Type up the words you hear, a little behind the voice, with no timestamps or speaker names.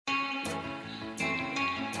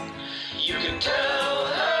can tell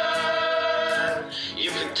her. You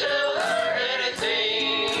can tell her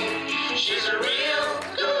anything. She's a real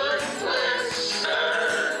good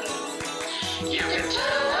listener. You can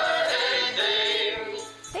tell her anything.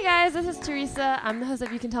 Hey guys, this is Teresa. I'm the host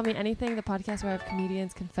of You Can Tell Me Anything, the podcast where I have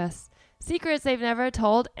comedians confess secrets they've never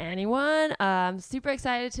told anyone. I'm super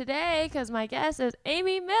excited today because my guest is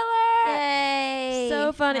Amy Miller. Yay.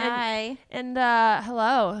 So funny. Hi. And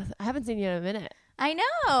hello. I haven't seen you in a minute. I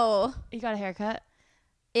know. You got a haircut?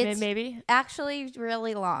 It's Maybe? actually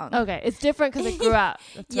really long. Okay. It's different because it grew out.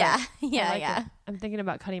 That's Yeah. right. Yeah. I like Yeah. it. I'm thinking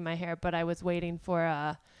about cutting my hair, but I was waiting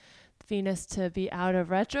for Venus to be out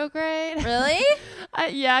of retrograde. Really?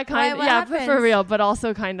 Yeah, kind of. What Yeah, but for happens? real, but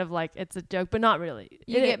also kind of like it's a joke, but not really.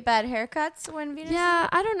 You get bad haircuts when Venus? Yeah,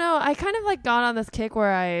 I don't know. I kind of like got on this kick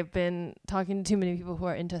where I've been talking to too many people who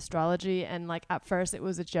are into astrology, and like at first it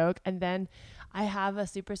was a joke, and then I have a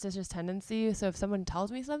superstitious tendency. So if someone tells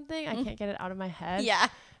me something, I can't get it out of my head. Yeah.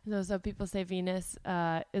 So people say Venus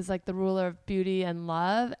is like the ruler of beauty and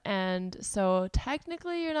love, and so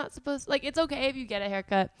technically you're not supposed like it's okay if you get a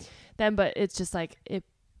haircut then, but it's just like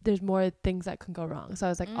there's more things that can go wrong. So I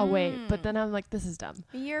was like, oh wait, but then I'm like, this is dumb.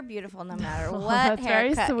 You're beautiful no matter Oh, what that's very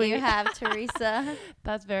haircut sweet. you have, Teresa.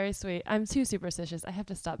 That's very sweet. I'm too superstitious. I have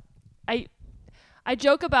to stop. I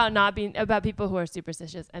joke about not being about people who are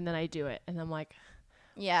superstitious, and then I do it, and I'm like,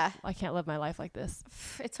 Yeah. I can't live my life like this.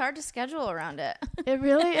 It's hard to schedule around it. It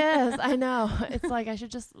really is. I know. It's like I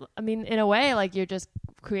should just. I mean, in a way, like you're just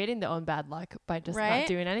creating their own bad luck by just not Right?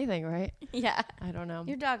 doing anything, right? Yeah. I don't know.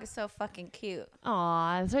 Your dog is so fucking cute.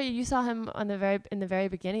 Aw, that's right. You saw him in the very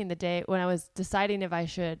beginning, the day when I was deciding if I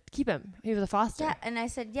should keep him. He was a foster. Yeah. And I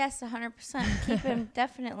said, yes, 100%. Keep him,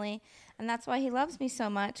 definitely. And that's why he loves me so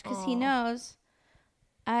much, because he Aw. knows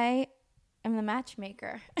I am the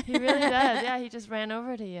matchmaker. He really does. Yeah, he just ran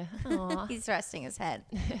over to you. Aw. He's resting his head,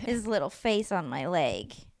 his little face on my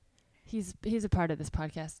leg. He's a part of this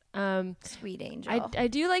podcast. Sweet angel. I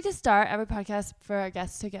do like to start every podcast for our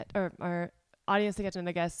guests to get, or our audience to get to know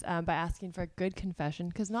the guests by asking for a good confession,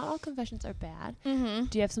 because not all confessions are bad. Mm-hmm.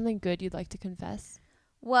 Do you have something good you'd like to confess?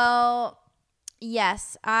 Well,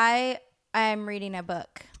 yes, I am reading a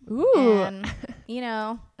book. Ooh. And,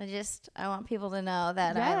 I want people to know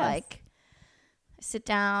that Yes. I sit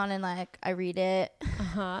down and I read it.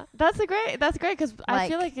 Uh-huh. That's great, because I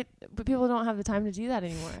feel like but people don't have the time to do that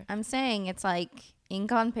anymore. I'm saying it's like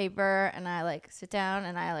ink on paper, and I sit down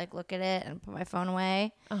and I look at it and put my phone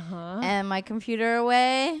away Uh-huh. and my computer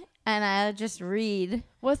away, and I just read.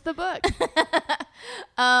 What's the book?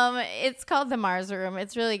 It's called The Mars Room.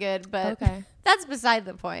 It's really good, but Okay. that's beside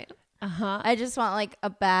the point. Uh-huh. I just want a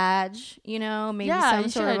badge, maybe Yeah, some you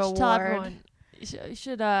sort of should award. tell everyone. You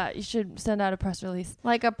should send out a press release.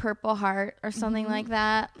 Like a Purple Heart or something like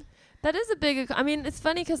that. That is a big. I mean, it's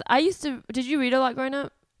funny because I used to. Did you read a lot growing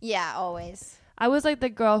up? Yeah, always. I was like the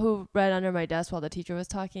girl who read under my desk while the teacher was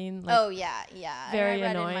talking. Like, Oh yeah, yeah. very I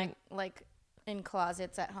read annoying. in my in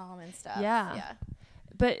closets at home and stuff. Yeah. Yeah.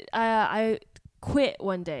 But I quit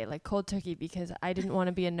one day, like cold turkey, because I didn't want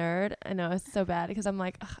to be a nerd. I know it's so bad because I'm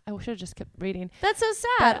like, ugh, I should have just kept reading. That's so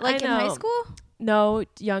sad. But I in high know. school? No,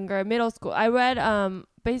 younger, middle school. I read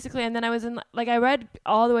basically, and then I was in I read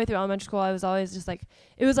all the way through elementary school. I was always just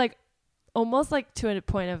it was almost to a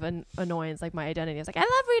point of an annoyance, my identity. I was like, I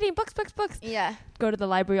love reading books. Yeah. Go to the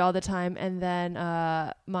library all the time, and then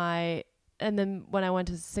and then when I went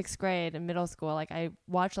to 6th grade in middle school, I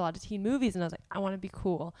watched a lot of teen movies, and I was like, I want to be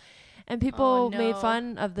cool. And people made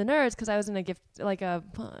fun of the nerds because I was in a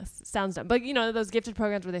sounds dumb, but those gifted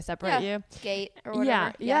programs where they separate you. Gate or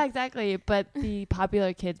whatever. Yeah, exactly. But the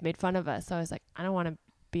popular kids made fun of us, so I was like, I don't want to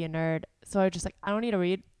be a nerd. So I was just I don't need to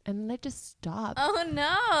read, and then they just stopped. Oh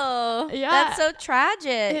no. Yeah. That's so tragic.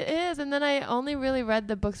 It is. And then I only really read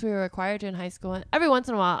the books we were required to in high school. And every once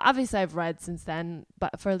in a while, obviously I've read since then,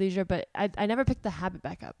 but for leisure, but I never picked the habit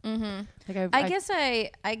back up. Mm-hmm.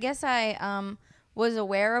 I guess I was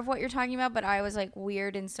aware of what you're talking about, but I was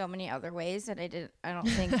weird in so many other ways that I don't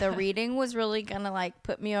think the reading was really gonna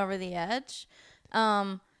put me over the edge.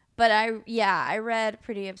 But I read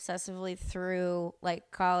pretty obsessively through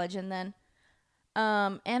college, and then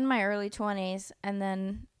and my early 20s, and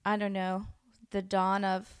then I don't know, the dawn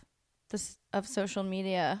of social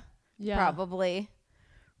media probably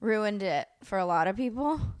ruined it for a lot of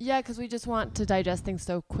people. Yeah, because we just want to digest things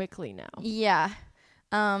so quickly now. Yeah.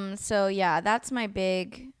 So yeah, that's my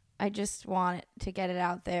big. I just want to get it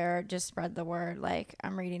out there. Just spread the word.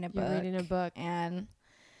 I'm reading a book. You're reading a book. And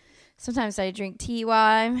Sometimes I drink tea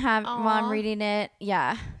while I'm reading it.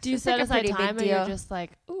 Yeah. Do you It's set like a aside pretty time, big or you're deal. just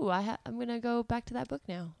like, ooh, I'm gonna go back to that book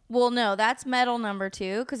now? Well, no, that's medal number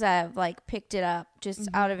 2 because I've like picked it up just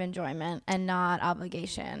out of enjoyment and not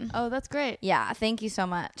obligation. Oh, that's great. Yeah, thank you so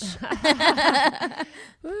much.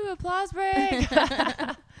 Woo, applause break.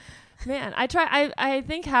 Man, I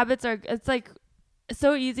think habits are, it's like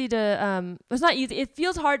so easy to, it's not easy. It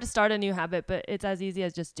feels hard to start a new habit, but it's as easy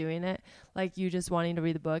as just doing it. Like you just wanting to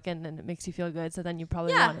read the book, and then it makes you feel good. So then you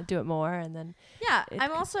probably want to do it more. And then. Yeah.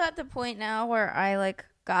 I'm also at the point now where I like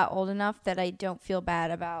got old enough that I don't feel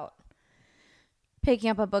bad about picking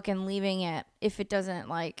up a book and leaving it if it doesn't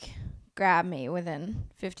like grab me within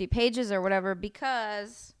 50 pages or whatever,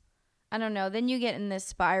 because I don't know, then you get in this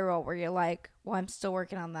spiral where you're like, well, I'm still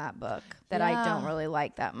working on that book that I don't really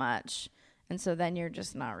like that much. And so then you're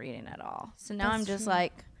just not reading at all. So now I'm just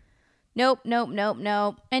like, nope.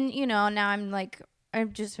 And, you know, now I'm like,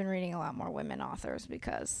 I've just been reading a lot more women authors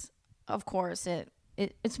because, of course,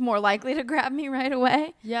 it's more likely to grab me right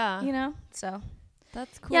away. Yeah. You know? So.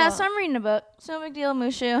 That's cool. Yeah, so I'm reading a book. No big deal,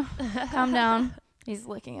 Mushu. Calm down. He's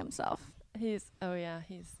licking himself. He's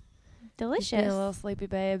Delicious. being a little sleepy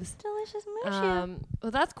babes. Delicious Mushu.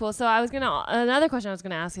 Well, that's cool. So another question I was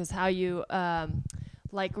gonna ask is how you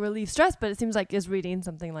like relieve stress, but it seems like is reading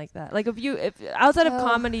something like that. Like if outside of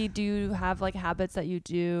comedy, do you have like habits that you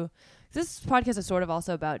do? This podcast is sort of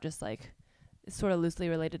also about just like, it's sort of loosely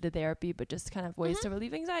related to therapy, but just kind of ways to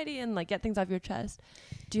relieve anxiety and like get things off your chest.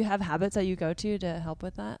 Do you have habits that you go to help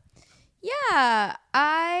with that? Yeah,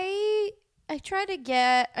 I try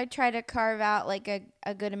to carve out like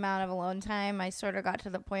a good amount of alone time. I sort of got to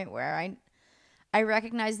the point where I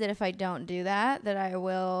recognize that if I don't do that I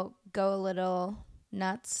will go a little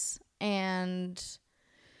nuts and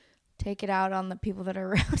take it out on the people that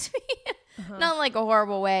are around me. Not in like a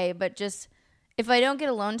horrible way, but just if I don't get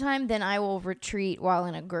alone time, then I will retreat while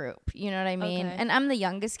in a group. You know what I mean? Okay. And I'm the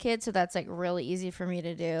youngest kid, so that's like really easy for me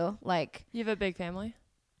to do. Like, You have a big family?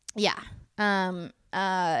 yeah.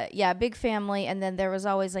 Yeah, big family. And then there was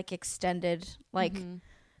always like extended, like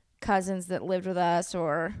cousins that lived with us,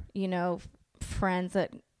 or, you know, friends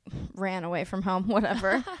that ran away from home,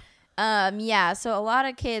 whatever. Yeah. So a lot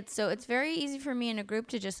of kids. So it's very easy for me in a group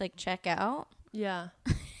to just like check out. Yeah.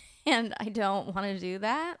 And I don't want to do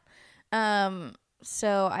that.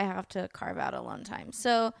 So I have to carve out alone time.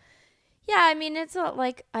 So yeah, I mean, it's not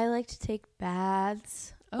like I like to take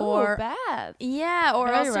baths. Or baths. Yeah, or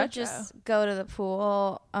Very also retro. just go to the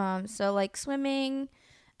pool. So like swimming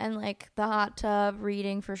and like the hot tub,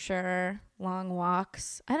 reading for sure, long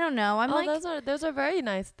walks. I don't know. I'm like, those are very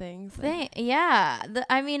nice things. yeah.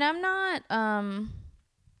 I mean, I'm not.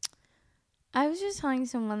 I was just telling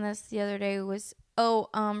someone this the other day.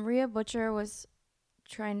 Rhea Butcher was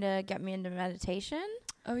trying to get me into meditation.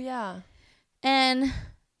 Oh yeah. And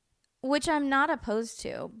which I'm not opposed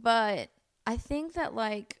to, but I think that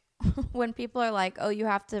like when people are like, oh, you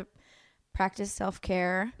have to practice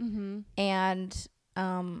self-care and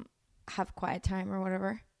have quiet time or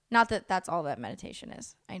whatever. Not that that's all that meditation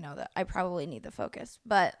is. I know that I probably need the focus,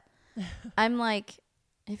 but I'm like,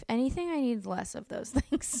 if anything, I need less of those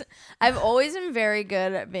things. I've always been very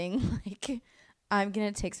good at being like, I'm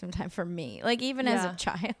going to take some time for me. Like even as a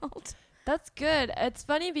child. That's good. It's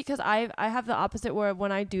funny because I have the opposite, where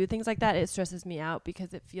when I do things like that, it stresses me out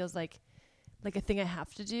because it feels like a thing I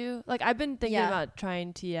have to do. Like I've been thinking about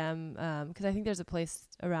trying TM because I think there's a place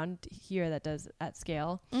around here that does at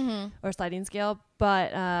scale or sliding scale.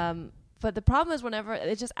 But the problem is whenever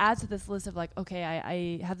it just adds to this list of like, okay,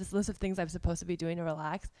 I have this list of things I'm supposed to be doing to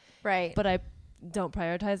relax. Right. But I don't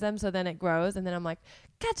prioritize them. So then it grows. And then I'm like,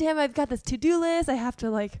 God damn, I've got this to-do list. I have to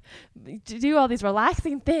like do all these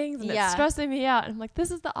relaxing things. And it's stressing me out. And I'm like,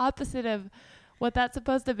 this is the opposite of what that's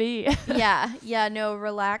supposed to be. Yeah. No,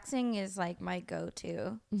 relaxing is like my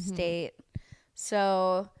go-to state.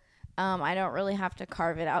 So I don't really have to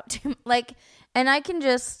carve it out too like, and I can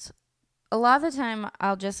just, a lot of the time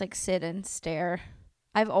I'll just like sit and stare.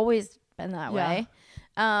 I've always been that way.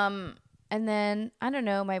 And then I don't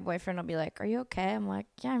know, my boyfriend will be like, are you okay? I'm like,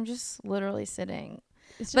 yeah, I'm just literally sitting.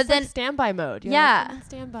 It's just like standby mode. You're like,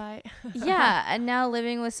 standby. Yeah. And now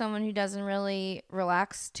living with someone who doesn't really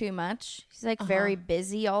relax too much. He's like very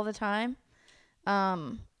busy all the time.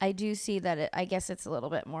 I do see that I guess it's a little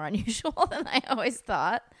bit more unusual than I always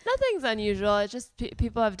thought. Nothing's unusual. It's just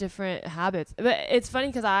people have different habits. But it's funny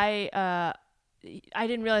because I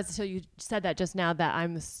didn't realize until you said that just now that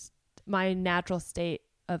my natural state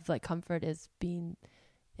of like comfort is being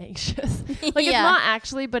anxious. Like it's not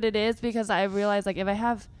actually, but it is, because I realize like if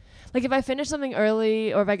I finish something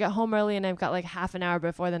early, or if I get home early and I've got like half an hour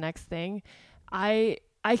before the next thing, I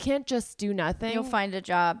I can't just do nothing. You'll find a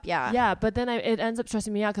job. Yeah. Yeah. But then it ends up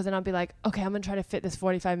stressing me out because then I'll be like, okay, I'm going to try to fit this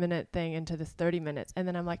 45-minute thing into this 30 minutes. And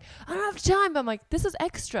then I'm like, I don't have time. But I'm like, this is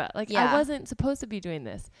extra. Like I wasn't supposed to be doing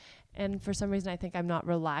this. And for some reason, I think I'm not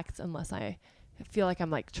relaxed unless I feel like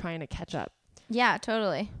I'm like trying to catch up. Yeah,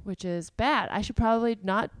 totally. Which is bad. I should probably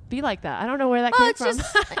not be like that. I don't know where that came from.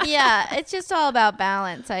 It's just all about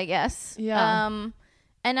balance, I guess. Yeah.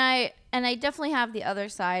 And I definitely have the other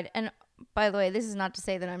side. And by the way, this is not to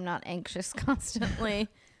say that I'm not anxious constantly,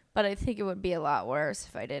 but I think it would be a lot worse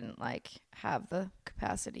if I didn't like have the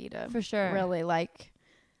capacity to for sure really like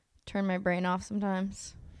turn my brain off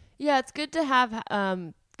sometimes. Yeah, it's good to have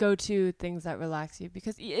go-to things that relax you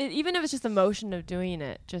because even if it's just the motion of doing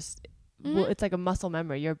it, just it's like a muscle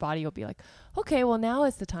memory. Your body will be like, okay, well now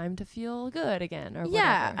is the time to feel good again or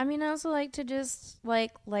whatever. I mean, I also like to just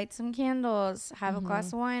like light some candles, have a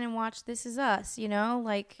glass of wine and watch This Is Us, you know,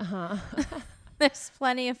 like there's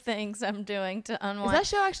plenty of things I'm doing to unwind. Is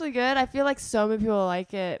that show actually good? I feel like so many people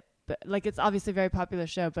like it, but like it's obviously a very popular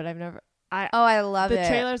show, but I've never I love it. The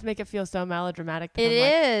trailers make it feel so melodramatic. It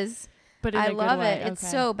is. But I love it. It's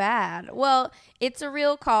so bad. Well, it's a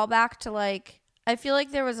real callback to like, I feel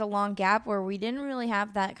like there was a long gap where we didn't really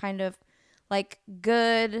have that kind of like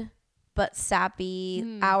good but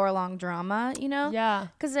sappy hour-long drama, you know? Yeah.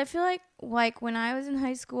 Because I feel like when I was in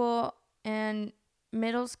high school and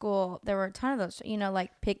middle school, there were a ton of those, you know,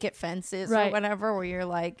 like picket fences or whatever, where you're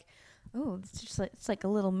like, oh, it's like a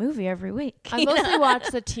little movie every week. I mostly watch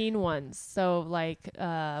the teen ones, so like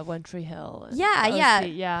One Tree Hill. And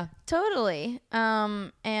Yeah, totally.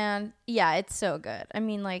 And yeah, it's so good. I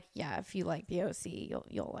mean, like, yeah, if you like the OC,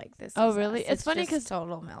 you'll like this. Oh, really? It's funny because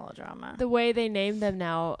total melodrama. The way they name them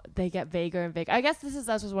now, they get vaguer and vaguer. I guess This Is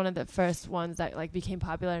Us was one of the first ones that like became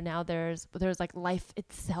popular. Now there's like Life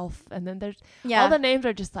Itself, and then there's all the names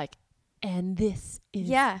are just like, and this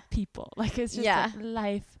is people. Like it's just like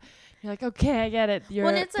life. You're like, okay, I get it.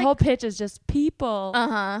 The whole pitch is just people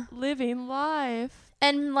living life.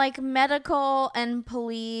 And like medical and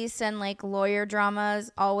police and like lawyer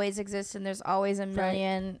dramas always exist, and there's always a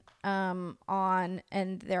million on,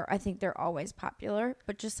 and I think they're always popular.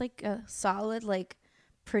 But just like a solid, like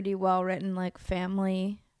pretty well written, like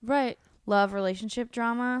family love relationship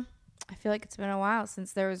drama. I feel like it's been a while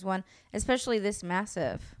since there was one, especially this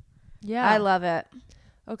massive. Yeah, I love it.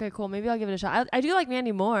 Okay, cool. Maybe I'll give it a shot. I do like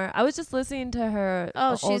Mandy Moore. I was just listening to her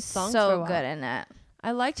old songs for a while. She's so good in it.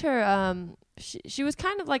 I liked her. She was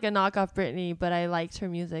kind of like a knockoff Britney, but I liked her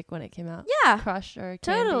music when it came out. Yeah. Crush or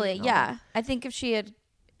Totally, Candy, yeah. I think if she had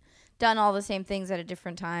done all the same things at a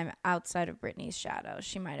different time outside of Britney's shadow,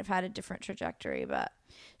 she might have had a different trajectory, but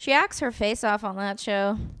she acts her face off on that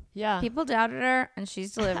show. Yeah. People doubted her, and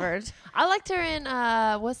she's delivered. I liked her in,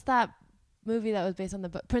 what's that movie that was based on the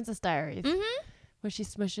book? Princess Diaries. Mm-hmm. Where she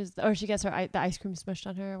smushes, or she gets the ice cream smushed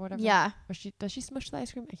on her or whatever. Yeah. Or does she smush the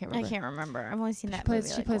ice cream? I can't remember. I've only seen that movie.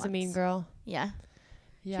 She plays once. a mean girl. Yeah.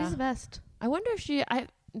 She's the best. I wonder if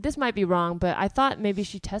this might be wrong, but I thought maybe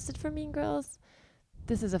she tested for Mean Girls.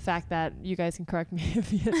 This is a fact that you guys can correct me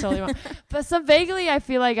if it's totally wrong. But so vaguely, I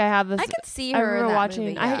feel like I have this. I can see her in that watching.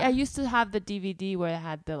 Movie, yeah. I used to have the DVD where it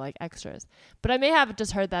had the like extras, but I may have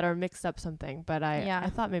just heard that or mixed up something. But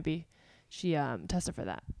I thought maybe she tested for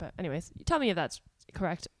that. But anyways, tell me if that's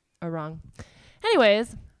correct or wrong.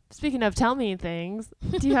 Anyways, speaking of tell me things,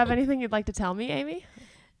 do you have anything you'd like to tell me, Amy?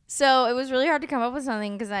 So it was really hard to come up with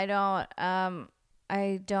something because I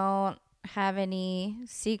don't have any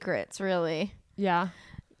secrets really. Yeah.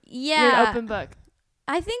 Yeah. You're an open book.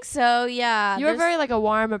 I think so. Yeah. You're very like a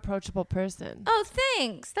warm, approachable person. Oh,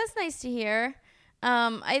 thanks. That's nice to hear.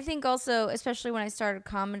 I think also, especially when I started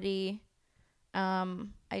comedy,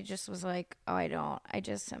 I just was like, I'm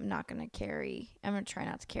not going to I'm going to try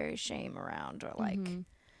not to carry shame around or like,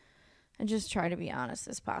 and just try to be honest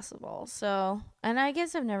as possible. So, and I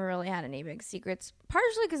guess I've never really had any big secrets,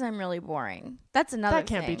 partially because I'm really boring. That's another thing.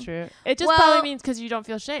 That can't be true. It just probably means because you don't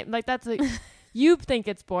feel shame. Like that's like, you think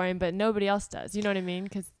it's boring, but nobody else does. You know what I mean?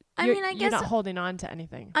 Because you're not holding on to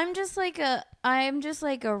anything. I'm just like a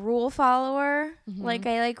rule follower. Mm-hmm. Like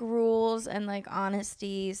I like rules and like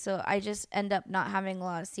honesty. So I just end up not having a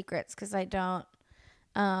lot of secrets because I don't.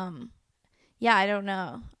 I don't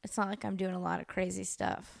know. It's not like I'm doing a lot of crazy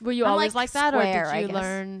stuff. Were you always like that, or did you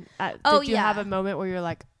learn? Did you have a moment where you're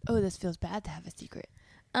like, oh, this feels bad to have a secret?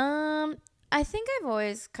 I think I've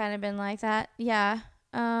always kind of been like that. Yeah.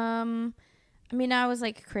 I mean, I was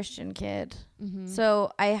like a Christian kid. Mm-hmm.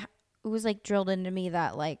 So it was like drilled into me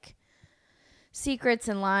that like secrets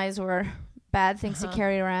and lies were bad things to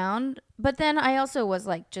carry around. But then I also was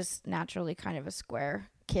like just naturally kind of a square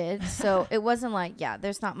kid. So it wasn't like,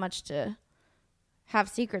 there's not much to have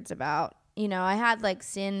secrets about. You know, I had like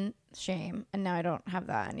sin, shame, and now I don't have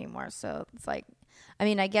that anymore. So it's like, I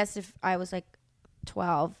mean, I guess if I was like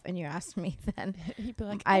 12 and you asked me, then You'd be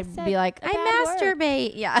like, I'd be like, I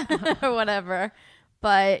masturbate. Yeah. Or whatever.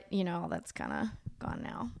 But, you know, that's kind of gone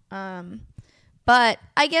now. But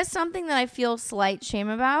I guess something that I feel slight shame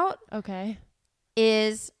about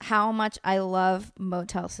is how much I love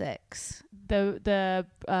Motel 6. The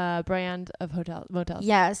brand of motels.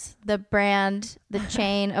 Yes, the brand, the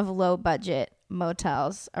chain of low budget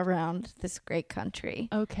motels around this great country.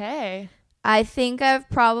 Okay. I think I've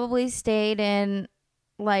probably stayed in,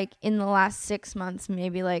 like, in the last 6 months,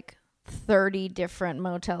 maybe like 30 different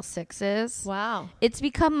Motel 6s. Wow. It's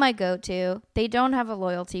become my go-to. They don't have a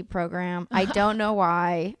loyalty program. I don't know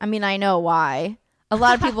why. I mean, I know why. A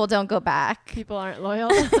lot of people don't go back. People aren't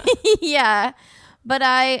loyal. Yeah. But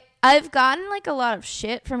I've gotten like a lot of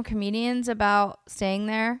shit from comedians about staying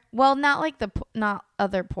there. Well, not like not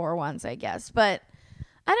other poor ones, I guess. But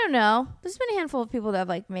I don't know. There's been a handful of people that have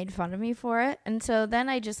like made fun of me for it. And so then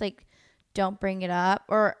I just like don't bring it up.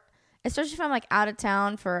 Or especially if I'm like out of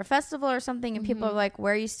town for a festival or something and people are like,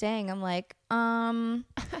 where are you staying? I'm like,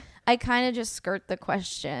 I kind of just skirt the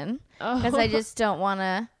question because I just don't want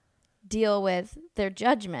to deal with their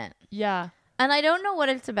judgment. Yeah. And I don't know what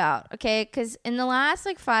it's about, okay? Because in the last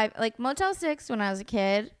like 5, like Motel 6 when I was a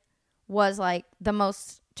kid was like the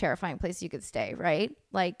most terrifying place you could stay, right?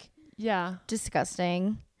 Like, yeah,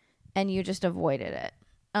 disgusting, and you just avoided it.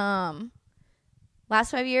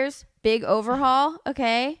 Last 5 years, big overhaul,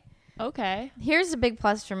 okay? Okay. Here's a big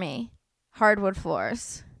plus for me. Hardwood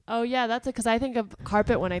floors. Oh, yeah, that's it. Because I think of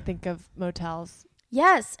carpet when I think of motels.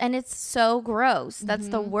 Yes, and it's so gross. That's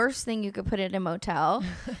the worst thing you could put in a motel.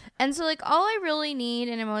 And so, like, all I really need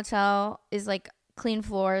in a motel is, like, clean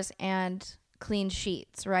floors and clean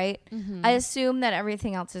sheets, right? I assume that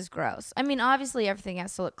everything else is gross. I mean, obviously, everything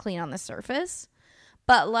has to look clean on the surface.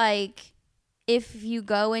 But, like, if you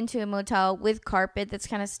go into a motel with carpet that's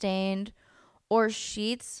kind of stained or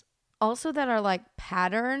sheets also that are like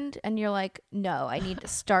patterned and you're like, no, I need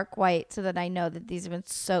stark white so that I know that these have been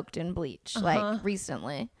soaked in bleach like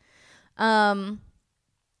recently.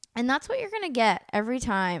 And that's what you're going to get every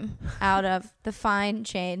time out of the fine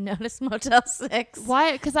chain known as Motel 6.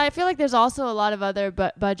 Why? Because I feel like there's also a lot of other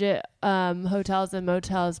budget hotels and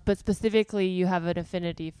motels, but specifically you have an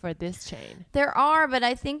affinity for this chain. There are, but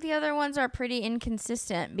I think the other ones are pretty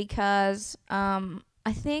inconsistent because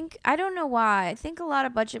I don't know why. I think a lot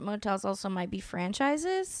of budget motels also might be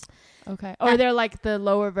franchises. Okay. Or they're like the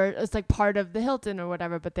lower version. It's like part of the Hilton or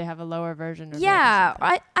whatever, but they have a lower version. Yeah.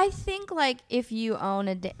 I think like if you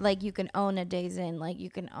own like you can own a Days Inn, like you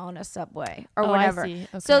can own a Subway or whatever. I see.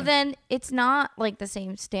 Okay. So then it's not like the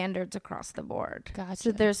same standards across the board. Gotcha.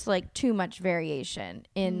 So there's like too much variation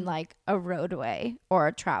in like a roadway or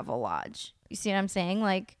a travel lodge. You see what I'm saying?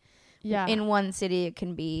 Like in one city it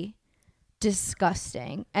can be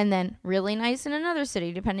disgusting and then really nice in another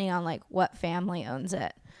city depending on like what family owns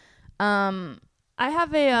it. I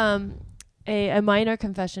have a minor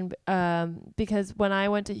confession because when I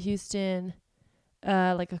went to Houston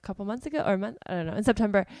like a couple months ago or I don't know, in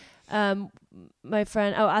September, my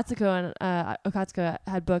friend Atsuko and Okatsuko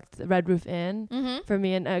had booked Red Roof Inn for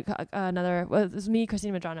me and it was me,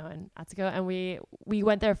 Christina Madrano, and Atsuko, and we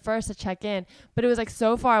went there first to check in, but it was like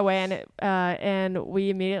so far away and we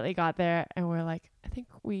immediately got there and we're like, I think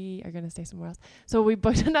we are going to stay somewhere else. So we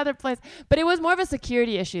booked another place, but it was more of a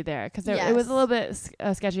security issue there because it was a little bit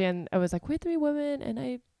sketchy, and I was like, we're 3 women,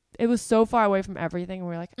 and it was so far away from everything. And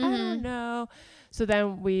we were like, I don't know. So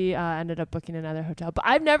then we ended up booking another hotel. But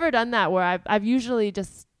I've never done that where I've usually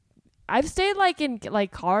I've stayed like in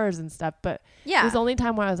like cars and stuff. But it was the only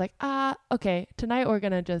time where I was like, okay, tonight we're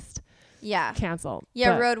going to just cancel.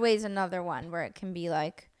 Yeah, roadway's another one where it can be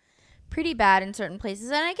like pretty bad in certain places.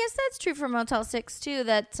 And I guess that's true for Motel 6 too,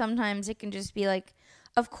 that sometimes it can just be like,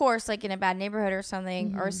 of course, like in a bad neighborhood or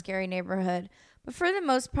something or a scary neighborhood. But for the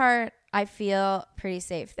most part, I feel pretty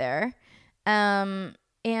safe there. And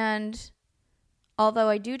although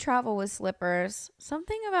I do travel with slippers,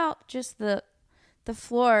 something about just the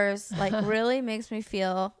floors like really makes me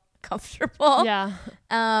feel comfortable. Yeah.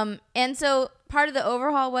 And so part of the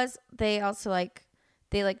overhaul was they also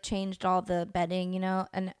they changed all the bedding, you know,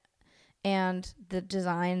 and the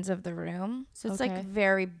designs of the room. So it's like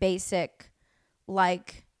very basic,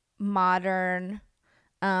 like modern,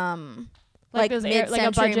 like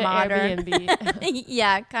mid-century modern. Airbnb.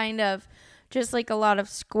 Yeah, kind of. Just like a lot of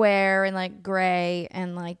square and like gray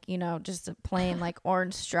and like, you know, just a plain like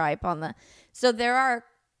orange stripe on the. So there are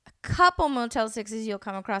a couple Motel 6s you'll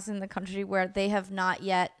come across in the country where they have not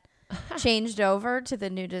yet changed over to the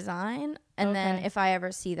new design. And then Okay. if I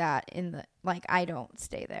ever see that in the, like, I don't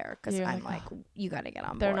stay there because You're I'm like, like, you got to get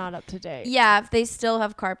on They're board. not up to date. Yeah, if they still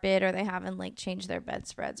have carpet or they haven't like changed their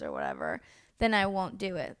bedspreads or whatever, then I won't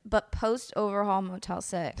do it. But post overhaul Motel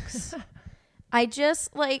 6, I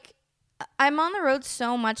just like, I'm on the road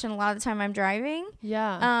so much, and a lot of the time I'm driving.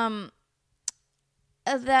 Yeah.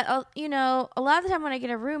 That you know, a lot of the time when I get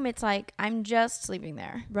a room, it's like I'm just sleeping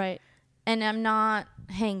there Right. and I'm not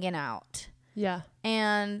hanging out. Yeah.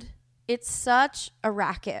 And it's such a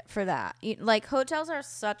racket for that. Like hotels are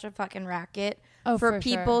such a fucking racket for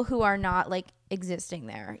people who are not like existing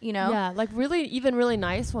there, you know? Yeah, like even really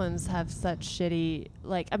nice ones have such shitty,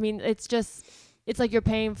 like, I mean, it's like you're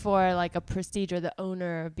paying for like a prestige or the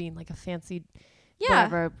owner being like a fancy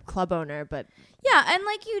whatever club owner, but yeah, and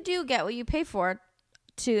like you do get what you pay for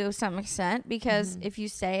to some extent, because if you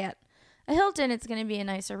stay at a Hilton, it's going to be a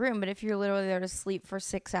nicer room, but if you're literally there to sleep for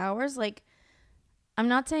 6 hours, like, I'm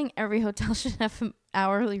not saying every hotel should have an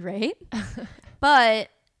hourly rate, but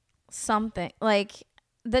something like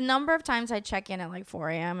the number of times I check in at like 4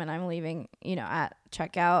 a.m. and I'm leaving, you know, at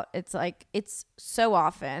checkout, it's like, it's so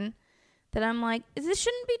often that I'm like, this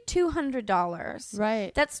shouldn't be $200.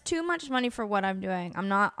 right. That's too much money for what I'm doing. I'm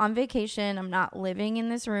not on vacation. I'm not living in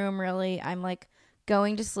this room, really. I'm like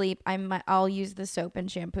going to sleep. I'll use the soap and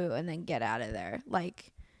shampoo and then get out of there.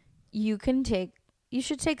 Like, you should take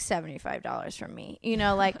 $75 from me, you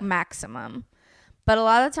know, like maximum. But a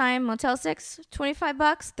lot of the time, Motel 6, $25,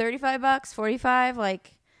 $35, $45,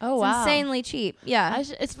 like, Oh, it's wow. insanely cheap. Yeah.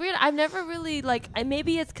 It's weird. I've never really, like,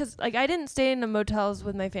 maybe it's because, like, I didn't stay in the motels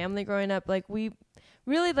with my family growing up. Like, we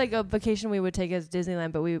really, like, a vacation we would take is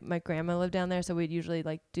Disneyland, but my grandma lived down there, so we'd usually,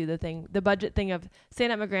 like, do the budget thing of staying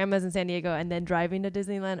at my grandma's in San Diego and then driving to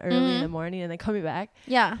Disneyland early in the morning and then coming back.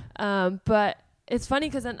 Yeah. But it's funny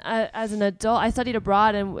because as an adult, I studied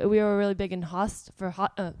abroad, and we were really big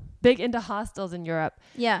big into hostels in Europe.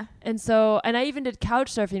 Yeah. And I even did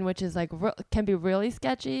couch surfing, which is like can be really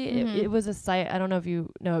sketchy. It was a site, I don't know if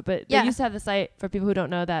you know it, but they used to have the site, for people who don't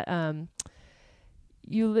know, that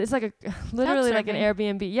it's like literally like an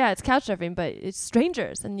Airbnb. Yeah, it's couch surfing, but it's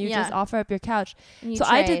strangers, and you just offer up your couch. So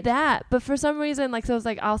I did that, but for some reason, like, so it was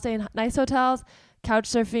like I'll stay in nice hotels, couch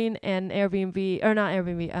surfing, and Airbnb, or not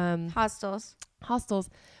Airbnb, hostels.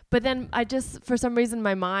 But then I just, for some reason,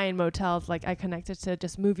 my mind, motels, like, I connected to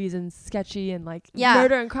just movies and sketchy and like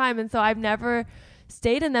murder and crime, and so I've never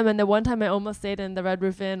stayed in them. And the one time I almost stayed in the Red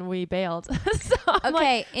Roof Inn, we bailed. So I'm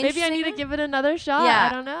like, maybe I need to give it another shot. Yeah,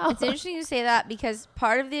 I don't know. It's interesting you say that, because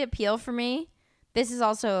part of the appeal for me, this is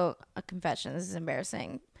also a confession, this is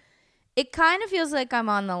embarrassing, it kind of feels like I'm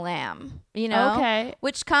on the lam, you know? Okay.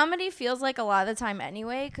 Which comedy feels like a lot of the time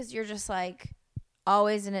anyway, because you're just like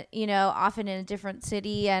always in a, you know, often in a different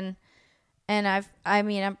city, and I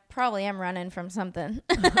probably am running from something.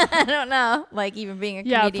 I don't know, like even being a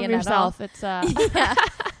comedian from yourself. It's yeah.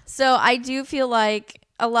 So I do feel like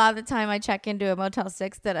a lot of the time I check into a Motel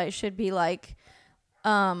 6 that I should be like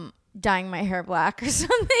dyeing my hair black or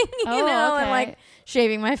something, you know, and like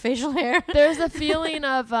shaving my facial hair. There's a feeling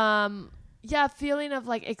of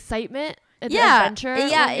like excitement and adventure.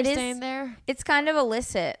 Yeah, when it you're is. staying there. It's kind of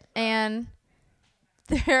illicit, and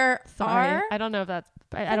I don't know if that's.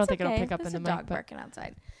 I don't think it'll pick up in the mic. There's a dog barking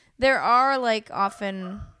outside. There are like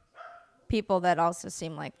often people that also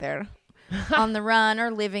seem like they're on the run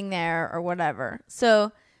or living there or whatever.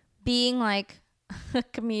 So being like a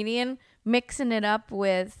comedian, mixing it up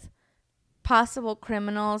with possible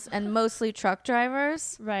criminals and mostly truck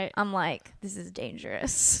drivers, right? I'm like, this is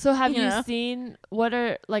dangerous. So have you seen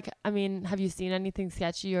have you seen anything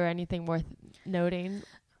sketchy or anything worth noting?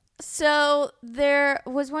 So there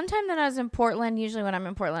was one time that I was in Portland. Usually when I'm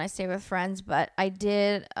in Portland, I stay with friends, but I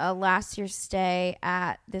did a last year stay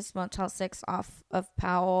at this Motel 6 off of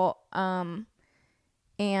Powell. And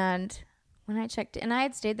when I checked in, I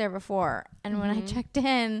had stayed there before, and when I checked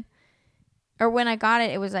in, or when I got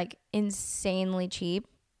it, it was like insanely cheap.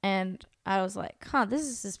 And I was like, huh, this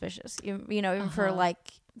is suspicious, you know, even for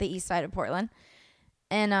like the east side of Portland.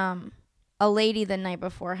 And, a lady the night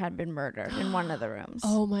before had been murdered in one of the rooms.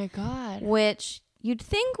 Oh my God. Which you'd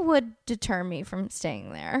think would deter me from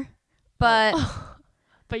staying there. But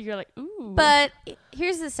but you're like, ooh. But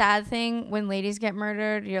here's the sad thing. When ladies get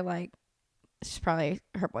murdered, you're like, she's probably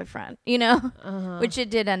her boyfriend, you know? Which it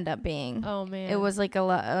did end up being. Oh man. It was like a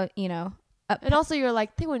lot, you know. And also you're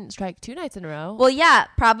like, they wouldn't strike 2 nights in a row. Well, yeah.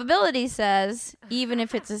 Probability says even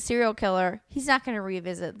if it's a serial killer, he's not going to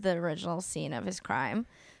revisit the original scene of his crime.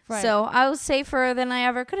 Right. So I was safer than I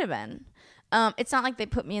ever could have been. It's not like they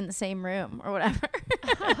put me in the same room or whatever.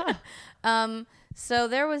 So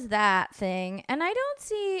there was that thing. And I don't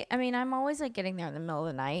see, I mean, I'm always like getting there in the middle of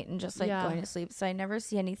the night and just like going to sleep. So I never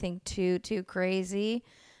see anything too crazy.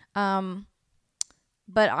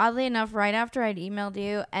 But oddly enough, right after I'd emailed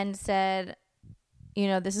you and said, you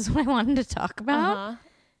know, this is what I wanted to talk about,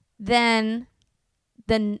 then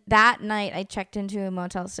that night I checked into a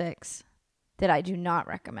Motel 6 that I do not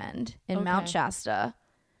recommend in Mount Shasta.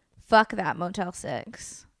 Fuck that Motel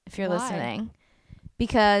 6 if you're listening,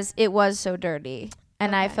 because it was so dirty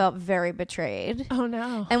and I felt very betrayed. Oh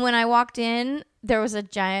no. And when I walked in, there was a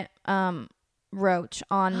giant roach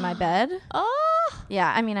on my bed.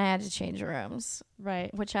 Yeah, I mean, I had to change rooms.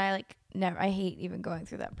 Right. Which I like never, I hate even going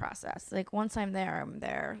through that process. Like once I'm there, I'm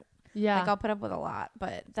there. Yeah. Like I'll put up with a lot,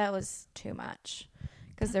 but that was too much.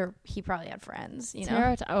 Because he probably had friends, you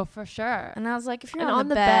know. Oh, for sure. And I was like, if you're on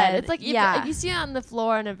the bed, it's like if you see it on the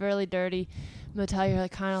floor in a really dirty motel, you're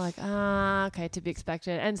like kind of like, okay, to be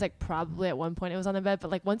expected. And it's like probably at one point it was on the bed,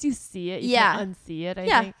 but like once you see it, you can't unsee it.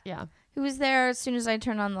 I think. Yeah. He was there as soon as I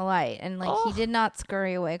turned on the light, and like he did not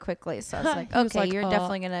scurry away quickly. So I was like, okay, you're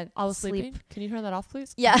definitely gonna sleep. Can you turn that off,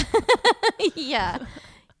 please? Yeah. Yeah.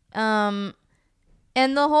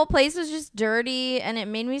 And the whole place was just dirty, and it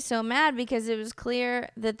made me so mad because it was clear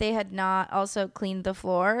that they had not also cleaned the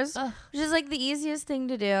floors, which is like the easiest thing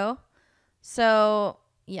to do. So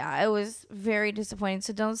yeah, it was very disappointing.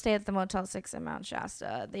 So don't stay at the Motel 6 in Mount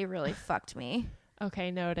Shasta. They really fucked me.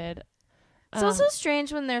 Okay, noted. It's also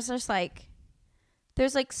strange when there's like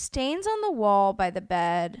stains on the wall by the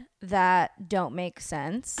bed that don't make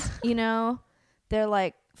sense. You know, they're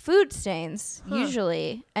like food stains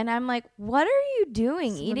usually, and I'm like, what are you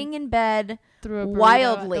doing? Eating in bed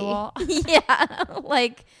wildly? Yeah,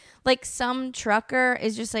 like some trucker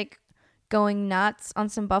is just like going nuts on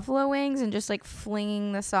some buffalo wings and just like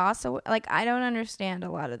flinging the sauce. So like, I don't understand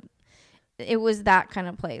a lot of. It was that kind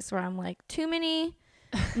of place where I'm like, too many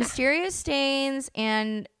mysterious stains,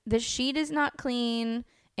 and the sheet is not clean,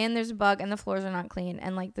 and there's a bug, and the floors are not clean,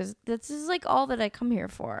 and like this is like all that I come here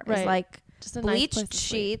for. Right. Is like just a bleached nice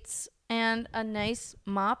sheets and a nice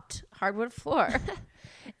mopped hardwood floor.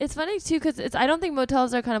 It's funny too because I don't think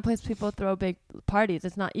motels are kind of place people throw big parties.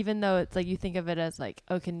 It's not, even though it's like you think of it as like,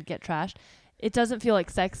 oh, can get trashed. It doesn't feel like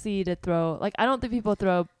sexy to throw. Like I don't think people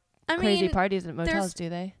throw crazy parties at motels, do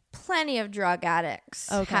they? Plenty of drug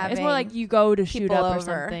addicts. Okay, it's more like you go to shoot up or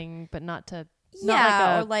something, but not to.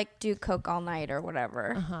 Yeah, or like do coke all night or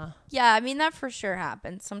whatever. Yeah, I mean that for sure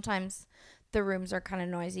happens. Sometimes the rooms are kind of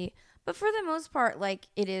noisy, but for the most part, like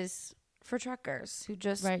it is for truckers who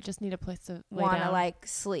just need a place to want to like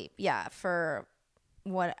sleep. Yeah, for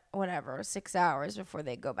whatever 6 hours before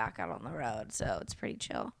they go back out on the road. So it's pretty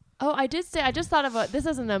chill. Oh, I just thought of this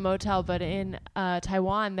isn't a motel, but in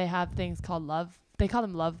Taiwan they have things called love. They call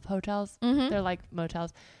them love hotels. Mm-hmm. They're like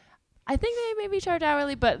motels. I think they maybe charge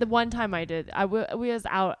hourly, but the one time I did, I was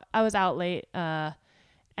out late, and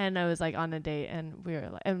I was like on a date, and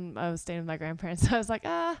and I was staying with my grandparents. So I was like,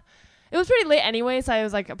 it was pretty late anyway, so I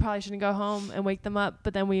was like, I probably shouldn't go home and wake them up.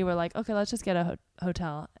 But then we were like, okay, let's just get a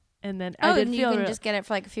hotel. And then you can just get it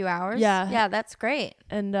for like a few hours. Yeah, that's great.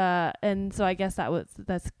 And so I guess that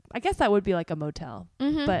would be like a motel.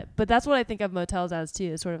 Mm-hmm. But that's what I think of motels as too.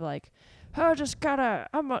 Is sort of like, I'm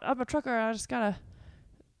a trucker. I just gotta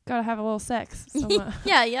have a little sex. So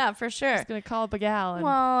yeah, for sure. Just gonna call up a gal.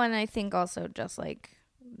 And I think also just like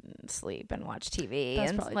sleep and watch TV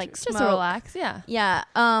and like smoke. Just to relax. Yeah.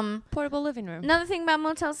 Portable living room. Another thing about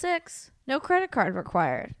Motel 6, no credit card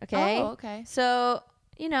required. Okay. Oh, okay. So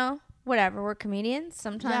whatever. We're comedians.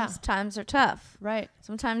 Sometimes times are tough. Right.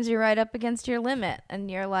 Sometimes you're right up against your limit, and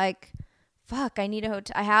you're like, "Fuck, I need a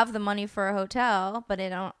hotel. I have the money for a hotel, but I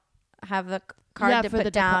don't have the card to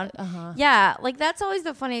put down." Yeah, like that's always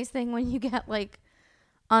the funniest thing when you get like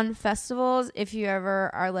on festivals. If you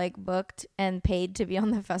ever are like booked and paid to be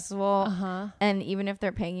on the festival, and even if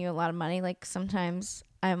they're paying you a lot of money, like sometimes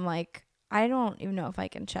I'm like, I don't even know if I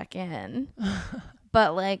can check in.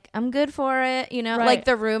 But like I'm good for it, like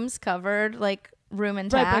the room's covered, like room and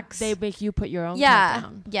tax. But they make you put your own card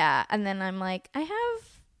down. Yeah. And then I'm like, I have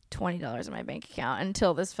 $20 in my bank account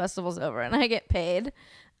until this festival's over and I get paid.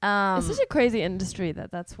 It's such a crazy industry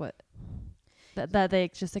that's what that they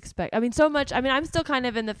just expect. I mean, so much. I mean, I'm still kind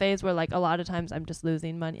of in the phase where like a lot of times I'm just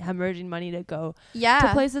losing money, hemorrhaging money to go to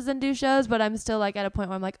places and do shows. But I'm still like at a point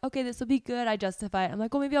where I'm like, okay, this will be good. I justify it. I'm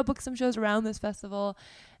like, well, maybe I'll book some shows around this festival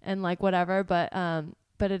and like whatever. But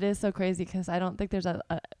but it is so crazy because I don't think there's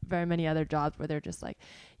very many other jobs where they're just like,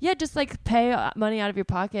 yeah, just like pay money out of your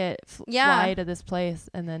pocket, fly to this place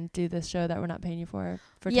and then do this show that we're not paying you for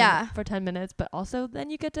 10 minutes, but also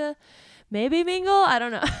then you get to maybe mingle. I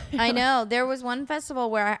don't know. I know. There was one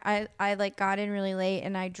festival where I like got in really late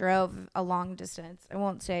and I drove a long distance. I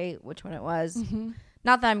won't say which one it was. Mm-hmm.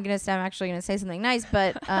 Not that I'm actually gonna say something nice,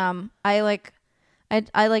 but I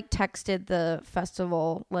texted the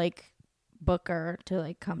festival like booker to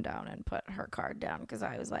like come down and put her card down because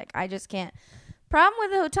I was like, I just can't. Problem with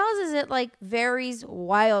the hotels is it like varies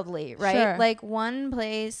wildly, right? Sure. Like one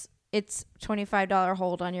place it's $25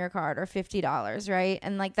 hold on your card or $50, right?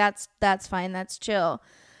 And like that's fine, that's chill.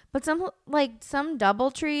 But some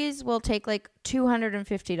DoubleTrees will take like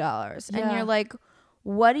 $250, and you're like,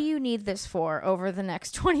 what do you need this for over the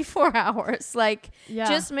next 24 hours? Like,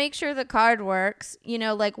 just make sure the card works. You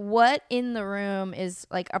know, like what in the room is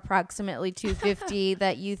like approximately $250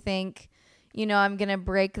 that you think, you know, I'm going to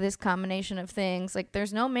break this combination of things. Like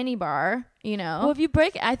there's no mini bar, you know. Well, if you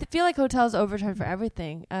break, I feel like hotels overcharge for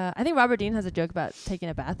everything. I think Robert Dean has a joke about taking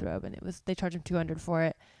a bathrobe and they charge him $200 for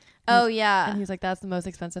it. And he's like, that's the most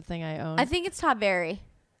expensive thing I own. I think it's Todd Berry.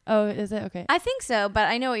 Oh, is it? Okay. I think so, but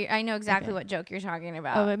I know exactly what joke you're talking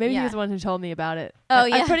about. Oh, maybe he was the one who told me about it. Oh,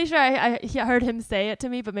 yeah. I'm pretty sure I heard him say it to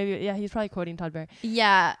me, but maybe, he's probably quoting Todd Berry.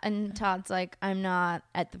 Yeah, and Todd's like, I'm not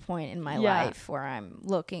at the point in my life where I'm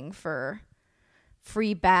looking for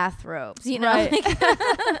free bathrobes, you know? Right.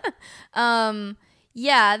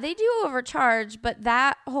 They do overcharge, but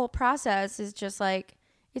that whole process is just like,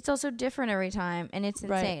 it's also different every time, and it's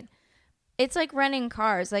insane. Right. It's like renting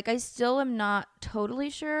cars. Like I still am not totally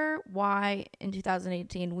sure why in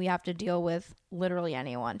 2018 we have to deal with literally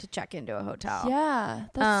anyone to check into a hotel. Yeah,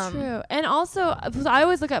 that's true. And also, I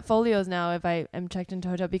always look at folios now if I am checked into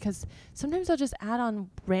a hotel because sometimes they'll just add on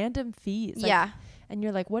random fees. Like, and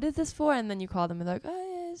you're like, what is this for? And then you call them and they're like,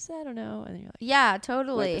 oh, yes, I don't know. And you're like, yeah,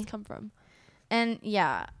 totally. Where did this come from? And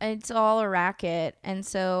it's all a racket. And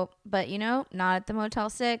so, but you know, not at the Motel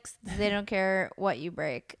 6. They don't care what you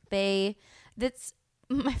break. That's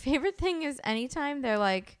my favorite thing is anytime they're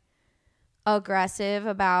like aggressive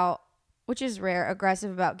about, which is rare,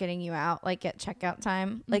 aggressive about getting you out, like at checkout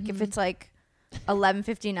time. Mm-hmm. Like if it's like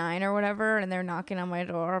 11:59 or whatever and they're knocking on my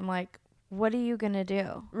door, I'm like, what are you going to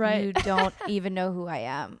do? Right. You don't even know who I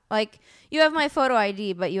am. Like you have my photo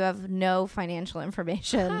ID, but you have no financial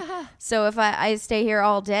information. So if I stay here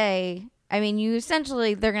all day, I mean, they're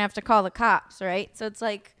going to have to call the cops, right? So it's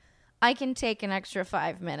like, I can take an extra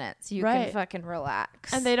 5 minutes. You can fucking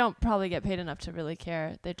relax. And they don't probably get paid enough to really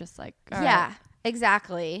care. They're just like, all right.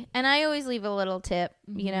 Exactly. And I always leave a little tip,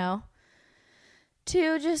 you know,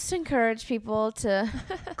 to just encourage people to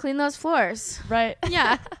clean those floors. Right.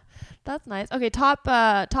 Yeah. That's nice. Okay, top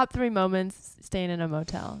 3 moments staying in a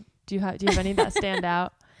motel. Do you have any that stand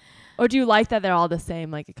out, or do you like that they're all the same?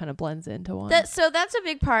 Like it kind of blends into one. So that's a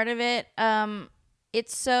big part of it.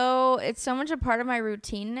 It's so much a part of my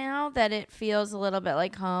routine now that it feels a little bit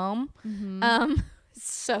like home. Mm-hmm.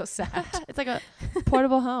 It's so sad. It's like a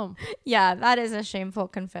portable home. Yeah, that is a shameful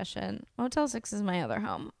confession. Motel 6 is my other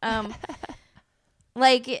home.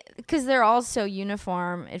 Like because they're all so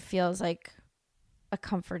uniform, it feels like a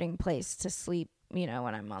comforting place to sleep, you know,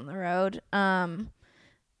 when I'm on the road.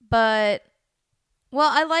 But well,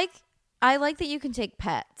 I like that you can take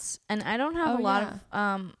pets, and I don't have a lot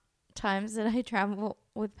of times that I travel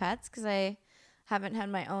with pets because I haven't had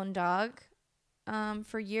my own dog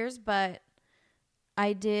for years, but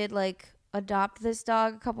I did like adopt this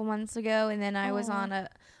dog a couple months ago, and then I was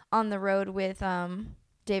on the road with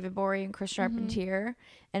David Bory and Chris Charpentier,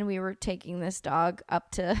 and we were taking this dog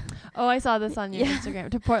up to I saw this on your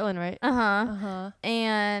Instagram, to Portland, right?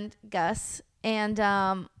 And Gus,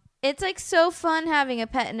 and it's like so fun having a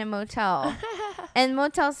pet in a motel. And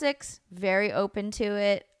Motel 6 very open to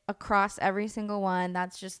it across every single one.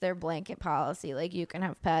 That's just their blanket policy. Like you can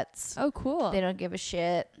have pets. Oh, cool. They don't give a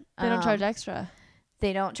shit. They don't charge extra.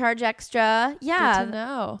 They don't charge extra. Yeah. Good to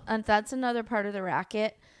know. And that's another part of the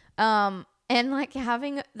racket. And like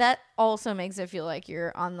having that also makes it feel like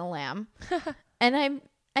you're on the lam. And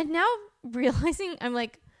now realizing I'm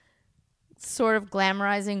like sort of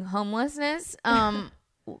glamorizing homelessness,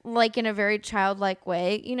 like in a very childlike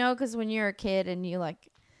way, you know, because when you're a kid and you like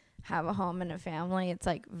have a home and a family, it's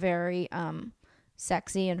like very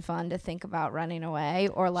sexy and fun to think about running away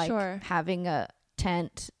or like having a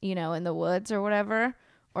tent, you know, in the woods or whatever.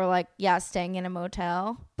 Or like, staying in a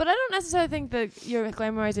motel. But I don't necessarily think that you're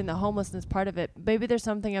glamorizing the homelessness part of it. Maybe there's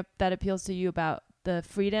something that appeals to you about the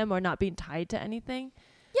freedom or not being tied to anything.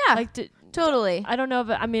 Yeah. Like, Totally. I don't know,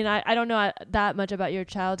 but I mean, I don't know that much about your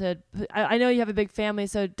childhood. I know you have a big family,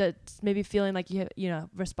 so that's maybe feeling like you have,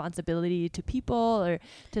 responsibility to people or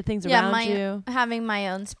to things around you. Having my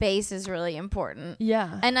own space is really important.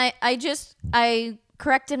 Yeah. And I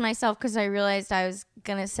corrected myself because I realized I was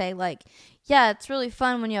going to say, like, yeah, it's really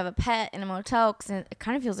fun when you have a pet in a motel because it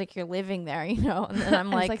kind of feels like you're living there, And then I'm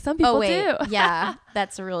like, some people do. Yeah,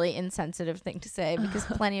 that's a really insensitive thing to say because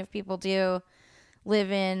plenty of people do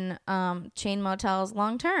live in chain motels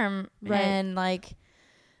long term. Right. And, like,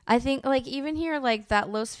 I think, like, even here, like, that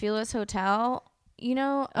Los Feliz Hotel,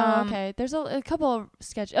 okay. There's a couple of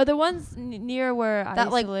sketches. Oh, the ones near where I used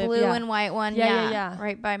that, like, to live. blue and white one. Yeah.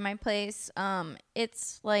 Right by my place.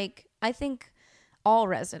 It's, like, I think all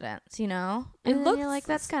residents, and you're like,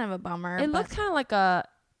 that's kind of a bummer. It looks kind of like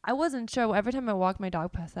I wasn't sure. Every time I walked my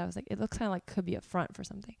dog past that, I was like, it looks kind of like could be a front for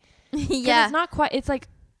something. Yeah. It's not quite. It's like,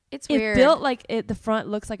 it's weird. It built like the front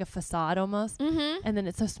looks like a facade almost. Mm-hmm. And then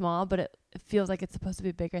it's so small, but it feels like it's supposed to be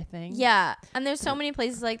a bigger thing. Yeah. And there's so many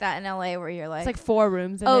places like that in LA where you're like, it's like 4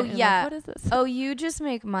 rooms. Oh, yeah. Like, what is this? Oh, you just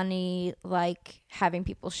make money like having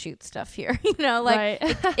people shoot stuff here. Right.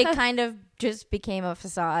 it kind of just became a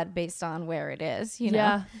facade based on where it is,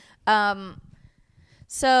 Yeah.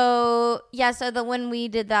 So when we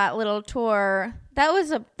did that little tour, that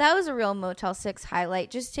was a real Motel 6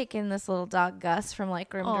 highlight. Just taking this little dog Gus from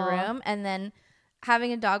like room to room, and then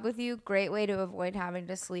having a dog with you, great way to avoid having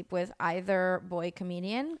to sleep with either boy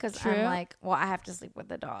comedian. Because I'm like, well, I have to sleep with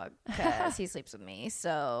the dog because he sleeps with me.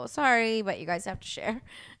 So sorry, but you guys have to share.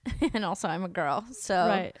 And also, I'm a girl,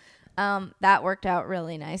 so that worked out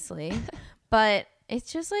really nicely. But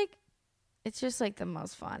it's just like the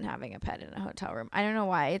most fun having a pet in a hotel room. I don't know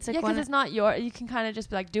why. It's like because it's not you can kind of just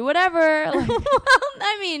be like, do whatever. Like, well,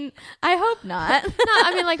 I mean, I hope not. No,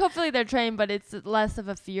 I mean, like, hopefully they're trained, but it's less of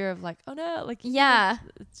a fear of like, oh no, like, yeah,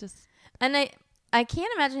 it's just. And I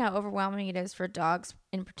can't imagine how overwhelming it is for dogs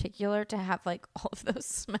in particular to have like all of those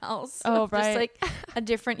smells. Oh, of right. Just like a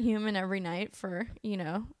different human every night for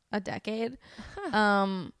a decade.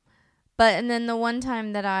 But and then the last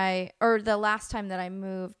time that I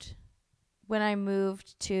moved. When I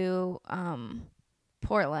moved to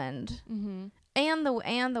Portland, mm-hmm. and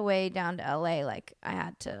the way down to LA, like I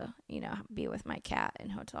had to, be with my cat in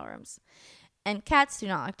hotel rooms. And cats do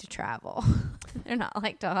not like to travel. They're not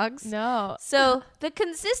like dogs. No. So the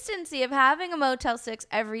consistency of having a Motel 6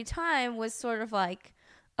 every time was sort of like,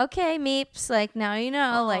 okay, Meeps, like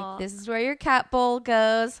now like this is where your cat bowl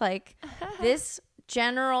goes. Like this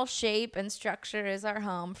general shape and structure is our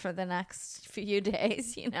home for the next few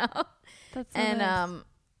days, That's so and nice.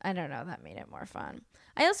 I don't know, that made it more fun.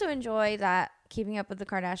 I also enjoy that Keeping Up with the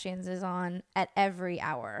Kardashians is on at every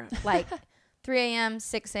hour, like 3 a.m.,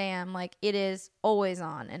 6 a.m. Like it is always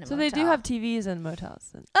on in a So motel. they do have TVs in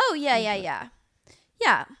motels. Oh yeah. They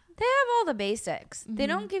have all the basics. Mm-hmm. They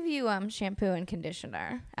don't give you shampoo and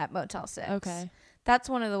conditioner at Motel 6. Okay. That's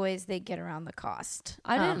one of the ways they get around the cost.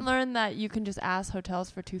 I didn't learn that you can just ask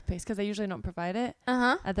hotels for toothpaste because they usually don't provide it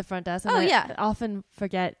at the front desk. And I often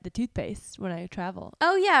forget the toothpaste when I travel.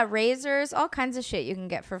 Oh, yeah. Razors, all kinds of shit you can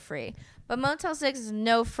get for free. But Motel 6 is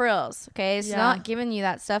no frills, okay? It's not giving you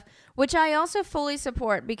that stuff, which I also fully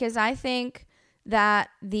support because I think that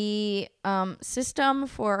the system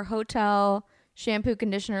for hotel shampoo,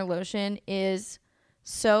 conditioner, lotion is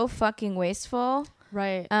so fucking wasteful.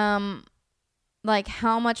 Right. Like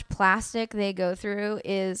how much plastic they go through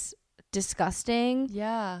is disgusting.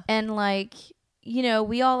 Yeah. And like,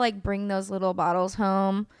 we all like bring those little bottles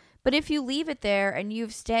home. But if you leave it there and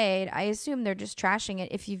you've stayed, I assume they're just trashing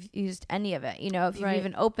it if you've used any of it. If you've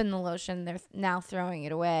even opened the lotion, they're now throwing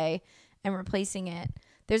it away and replacing it.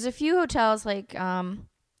 There's a few hotels like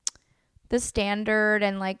the Standard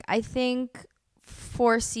and like I think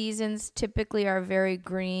Four Seasons typically are very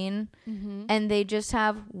green, and they just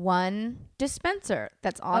have one dispenser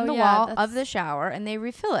that's on the wall of the shower and they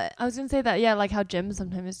refill it. I was gonna say that, like how gyms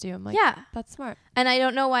sometimes do. I'm like, that's smart. And I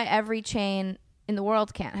don't know why every chain in the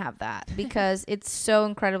world can't have that because it's so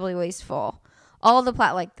incredibly wasteful. All the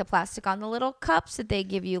the plastic on the little cups that they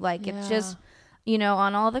give you, like it's just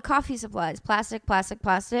on all the coffee supplies, plastic,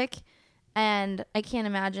 and I can't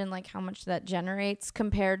imagine like how much that generates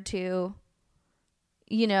compared to.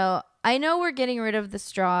 I know we're getting rid of the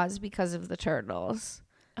straws because of the turtles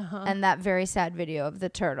and that very sad video of the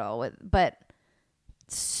turtle but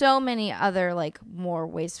so many other like more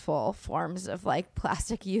wasteful forms of like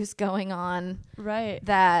plastic use going on. Right.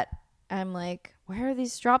 That I'm like, where are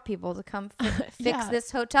these straw people to come fix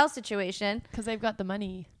this hotel situation? Because they've got the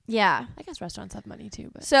money. Yeah. I guess restaurants have money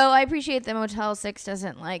too. But. So I appreciate that Motel 6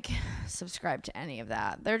 doesn't like subscribe to any of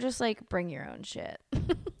that. They're just like, bring your own shit.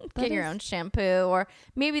 get your own shampoo, or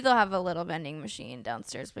maybe they'll have a little vending machine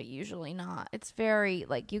downstairs, but usually not. It's very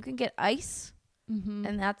like you can get ice,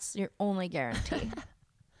 and that's your only guarantee.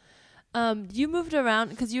 You moved around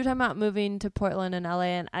because you were talking about moving to Portland and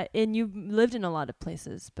LA, and you lived in a lot of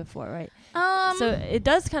places before, right? So it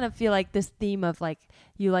does kind of feel like this theme of like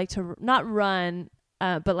you like to not run,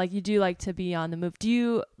 but like you do like to be on the move. Do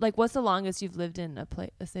you like what's the longest you've lived in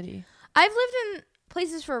a city? I've lived in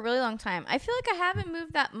places for a really long time. I feel like I haven't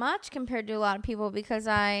moved that much compared to a lot of people because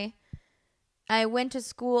I went to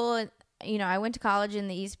school and I went to college in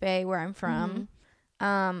the East Bay where I'm from.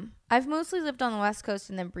 I've mostly lived on the West Coast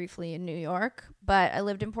and then briefly in New York, but I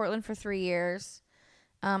lived in Portland for 3 years.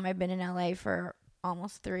 I've been in LA for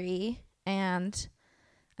almost 3, and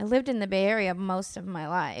I lived in the Bay Area most of my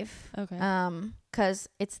life. Okay. Because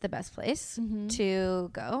it's the best place to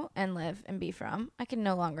go and live and be from. I can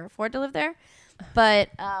no longer afford to live there, but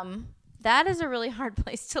that is a really hard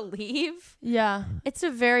place to leave. Yeah. It's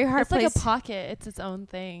a very hard place. It's like a pocket. It's its own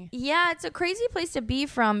thing. Yeah, it's a crazy place to be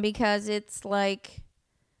from because it's like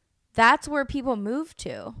that's where people move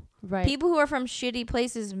to. Right. People who are from shitty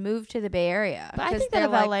places move to the Bay Area. But I think that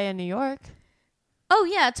of LA and New York. Oh,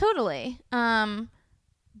 yeah, totally. And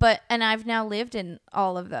I've now lived in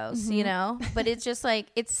all of those, but it's just like,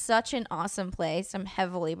 it's such an awesome place. I'm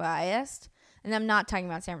heavily biased, and I'm not talking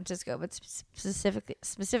about San Francisco, but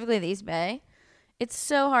specifically the East Bay. It's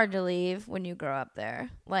so hard to leave when you grow up there.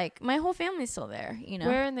 Like my whole family's still there,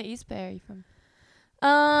 Where in the East Bay are you from?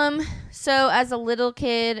 So as a little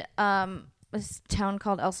kid, this town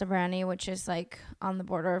called El Sobrani, which is like on the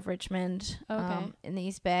border of Richmond, in the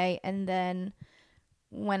East Bay. And then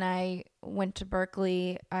when I went to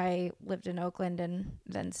Berkeley, I lived in Oakland and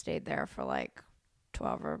then stayed there for like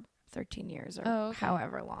 12 or 13 years or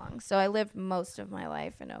however long. So I lived most of my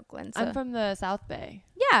life in Oakland. So. I'm from the South Bay.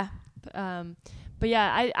 Yeah. But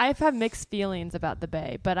yeah, I've had mixed feelings about the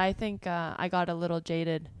Bay, but I think I got a little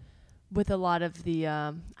jaded with a lot of the,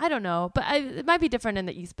 I don't know, but it might be different in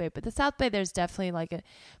the East Bay, but the South Bay, there's definitely like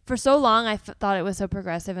for so long, I thought it was so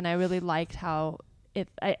progressive, and I really liked how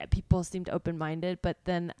people seemed open-minded, but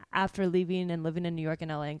then after leaving and living in New York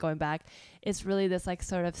and LA and going back, it's really this like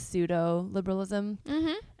sort of pseudo liberalism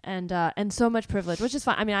and so much privilege, which is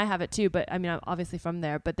fine. I mean, I have it too, but I mean, I'm obviously from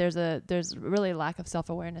there, but there's really a lack of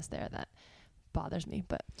self-awareness there that bothers me.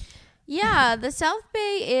 But yeah, the South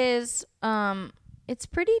Bay is it's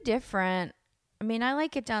pretty different. I mean, I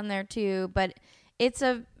like it down there too, but it's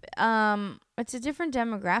a different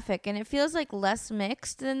demographic, and it feels like less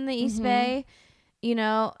mixed than the East Bay.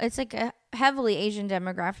 It's like a heavily Asian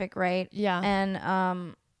demographic, right? Yeah.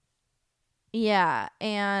 And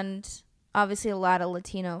and obviously a lot of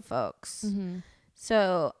Latino folks.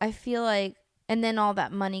 So I feel like, and then all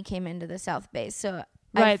that money came into the South Bay. So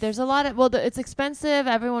right, there's a lot of it's expensive.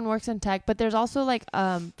 Everyone works in tech, but there's also like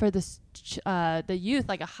for the youth,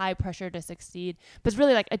 like a high pressure to succeed, but it's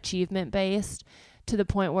really like achievement based to the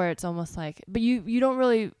point where it's almost like, but you don't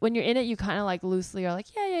really, when you're in it, you kind of like loosely are like,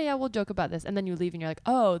 yeah, we'll joke about this, and then you leave and you're like,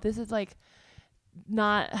 oh, this is like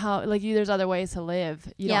not how, like, there's other ways to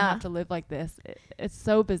live. You don't have to live like this. It's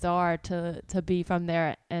so bizarre to be from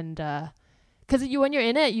there, and because when you're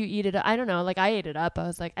in it, you eat it up. I don't know, like I ate it up. I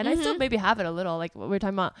was like, and I still maybe have it a little, like we're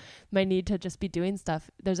talking about my need to just be doing stuff.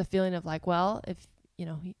 There's a feeling of like, well, if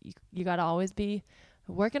you gotta always be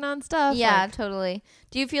working on stuff. Yeah, like, totally.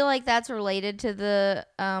 Do you feel like that's related to the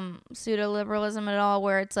pseudo liberalism at all,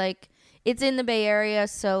 where it's like it's in the Bay Area,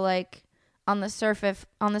 so like on the surface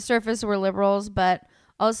we're liberals, but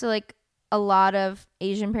also like a lot of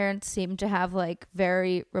Asian parents seem to have like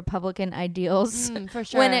very Republican ideals for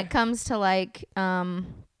sure. when it comes to like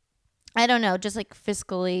I don't know, just like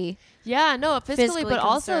fiscally. Yeah, no, fiscally but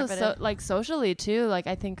also like socially too. Like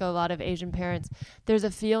I think a lot of Asian parents, there's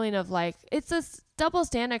a feeling of like it's this double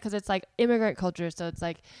standard because it's like immigrant culture. So it's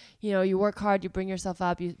like, you work hard, you bring yourself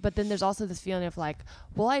up, but then there's also this feeling of like,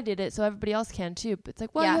 well, I did it, so everybody else can too. But it's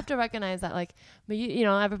like, well, you have to recognize that like, but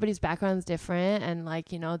everybody's background is different, and like,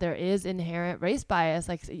 there is inherent race bias.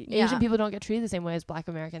 Like Asian people don't get treated the same way as Black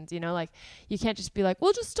Americans. Like you can't just be like,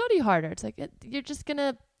 well, just study harder. It's like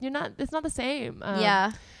it's not the same.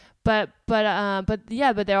 But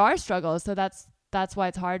there are struggles. So that's why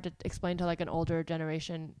it's hard to explain to like an older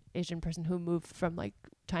generation Asian person who moved from like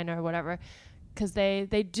China or whatever, because they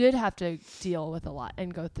did have to deal with a lot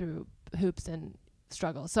and go through hoops and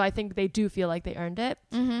struggles. So I think they do feel like they earned it.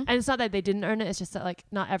 And it's not that they didn't earn it. It's just that like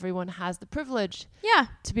not everyone has the privilege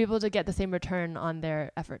to be able to get the same return on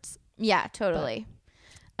their efforts. Yeah, totally.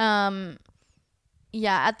 At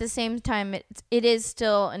the same time, it is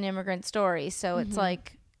still an immigrant story. So it's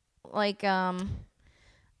like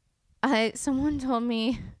someone told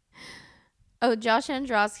me Oh, Josh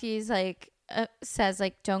Androsky's like says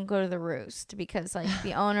like don't go to the Roost because like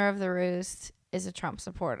the owner of the Roost is a Trump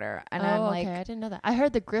supporter, and I'm like, okay, I didn't know that. I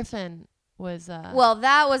heard the Griffin was well,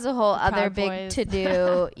 that was a whole other Proud big Boys. to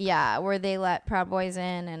do. Yeah, where they let Proud Boys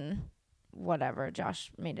in and whatever.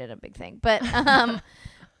 Josh made it a big thing, but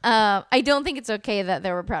I don't think it's okay that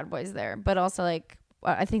there were Proud Boys there, but also like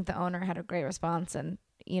I think the owner had a great response, and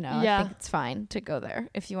I think it's fine to go there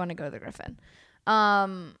if you want to go to the Griffin.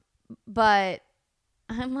 But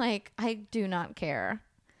I'm like, I do not care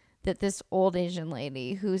that this old Asian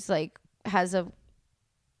lady who's like has an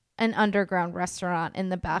underground restaurant in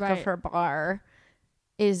the back of her bar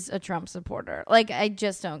is a Trump supporter. Like, I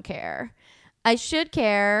just don't care. I should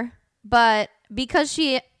care, but because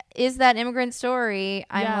she is that immigrant story,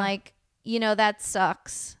 I'm like, that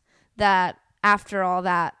sucks that after all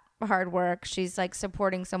that hard work, she's like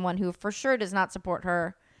supporting someone who for sure does not support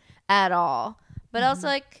her at all. But also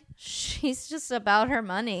like, she's just about her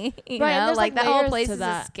money, you know? Like that whole place is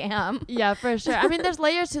a scam. Yeah, for sure. I mean, there's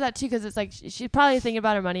layers to that too, because it's like she's probably thinking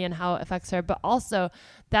about her money and how it affects her, but also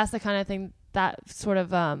that's the kind of thing, that sort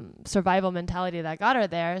of survival mentality that got her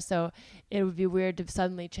there. So it would be weird to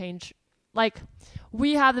suddenly change. Like,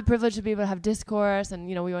 we have the privilege to be able to have discourse, and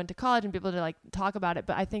we went to college and be able to like talk about it.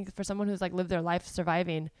 But I think for someone who's like lived their life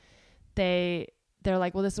surviving, they're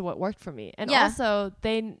like, well, this is what worked for me. And also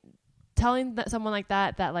telling someone like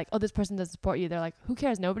that like, oh, this person doesn't support you, they're like, who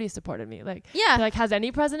cares? Nobody supported me. Like, like, has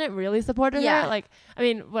any president really supported her? Like, I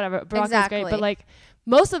mean, whatever, Barack was great, but like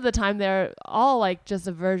most of the time they're all like just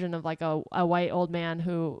a version of like a white old man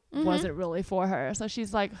who wasn't really for her. So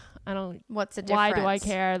she's like, what's the difference? Why do I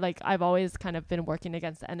care? Like, I've always kind of been working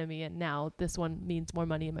against the enemy, and now this one means more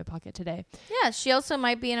money in my pocket today. Yeah, she also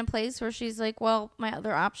might be in a place where she's like, well, my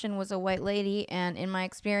other option was a white lady, and in my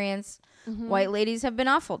experience, white ladies have been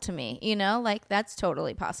awful to me, like that's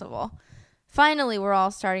totally possible. Finally, we're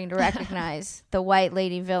all starting to recognize the white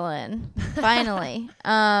lady villain. Finally.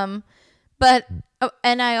 But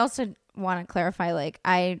and I also want to clarify, like,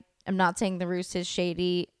 I am not saying the Roost is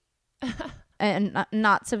shady and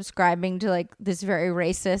not subscribing to like this very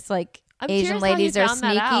racist, like, Asian ladies are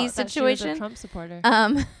sneaky situation. That she was a Trump supporter.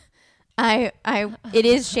 It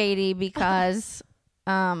is shady because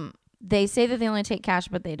they say that they only take cash,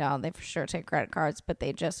 but they don't. They for sure take credit cards, but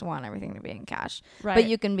they just want everything to be in cash. Right. But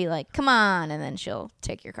you can be like, come on, and then she'll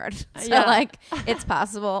take your card. So like, it's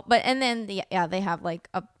possible. But and then they have like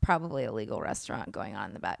probably a legal restaurant going on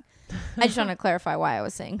in the back. I just want to clarify why I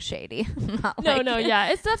was saying shady.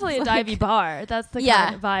 It's definitely a divey bar. That's the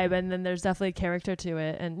kind of vibe, and then there's definitely character to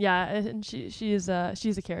it, and and she's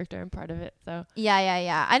a character and part of it. So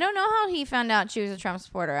I don't know how he found out she was a Trump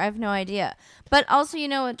supporter. I have no idea. But also,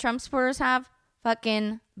 what Trump supporters have?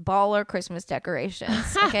 Fucking baller Christmas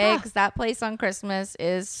decorations, okay? Because that place on Christmas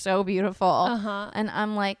is so beautiful. And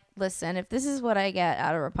I'm like, listen, if this is what I get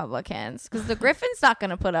out of Republicans, because the Griffin's not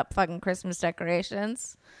going to put up fucking Christmas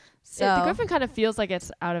decorations. So the Griffin kind of feels like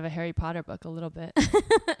it's out of a Harry Potter book a little bit.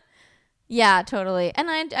 Yeah, totally. And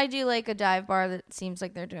I do like a dive bar that seems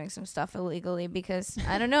like they're doing some stuff illegally, because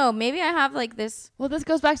I don't know, maybe I have like this. Well, this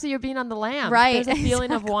goes back to your being on the lam. Right. There's a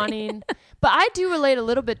feeling of wanting. But I do relate a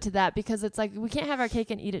little bit to that, because it's like we can't have our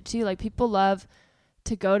cake and eat it too. Like, people love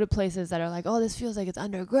to go to places that are like, oh, this feels like it's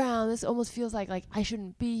underground. This almost feels like I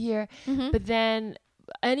shouldn't be here. But then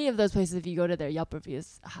any of those places, if you go to their Yelp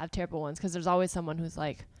reviews, have terrible ones, because there's always someone who's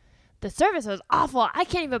like, the service was awful. I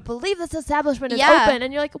can't even believe this establishment is open.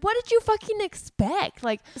 And you're like, what did you fucking expect?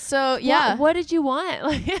 Like, so what did you want?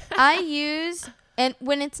 Like, I use, and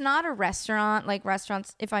when it's not a restaurant, like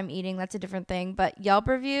restaurants, if I'm eating, that's a different thing. But Yelp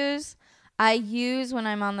reviews, I use when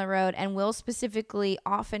I'm on the road, and will specifically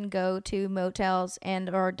often go to motels and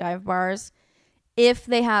or dive bars if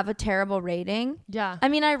they have a terrible rating. Yeah. I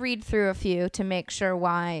mean, I read through a few to make sure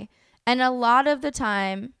why. And a lot of the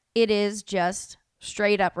time, it is just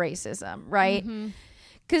straight up racism, right?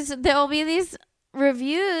 Because there'll be these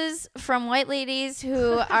reviews from white ladies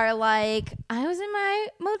who are like, I was in my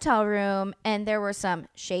motel room and there were some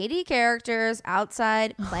shady characters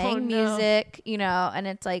outside playing music, and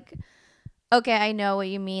it's like, okay, I know what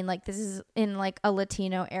you mean. Like, this is in like a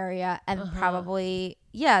Latino area, and probably,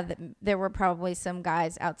 there were probably some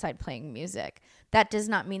guys outside playing music. That does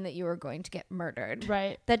not mean that you are going to get murdered.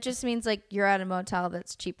 Right. That just means like you're at a motel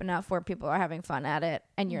that's cheap enough where people are having fun at it,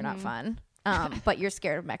 and you're not fun. But you're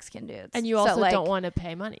scared of Mexican dudes. And you also don't want to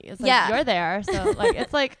pay money. It's like, you're there. So like,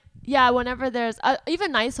 it's like, whenever there's,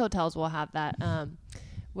 even nice hotels will have that,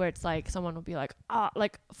 where it's like, someone will be like,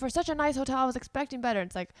 like, for such a nice hotel, I was expecting better.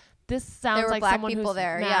 It's like, this sounds like someone who's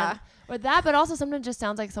there, mad. Or that, but also sometimes just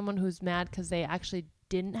sounds like someone who's mad because they actually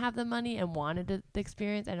didn't have the money and wanted the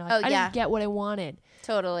experience, and like, I didn't get what I wanted.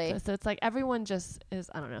 Totally. So it's like everyone just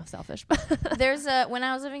is, I don't know, selfish. When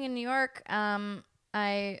I was living in New York,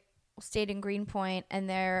 I stayed in Greenpoint, and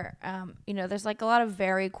there, there's like a lot of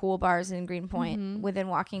very cool bars in Greenpoint within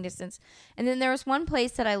walking distance. And then there was one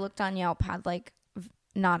place that I looked on Yelp had like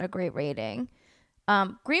not a great rating.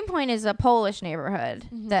 Greenpoint is a Polish neighborhood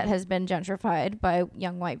that has been gentrified by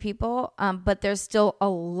young white people, but there's still a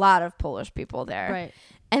lot of Polish people there. Right.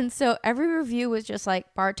 And so every review was just like,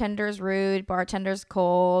 bartender's rude, bartender's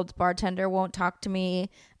cold, bartender won't talk to me.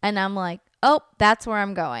 And I'm like, oh, that's where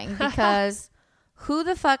I'm going, because who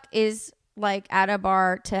the fuck is like at a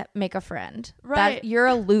bar to make a friend? Right. You're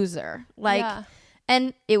a loser. Like,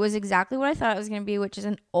 and it was exactly what I thought it was going to be, which is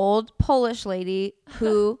an old Polish lady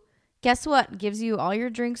who... guess what? Gives you all your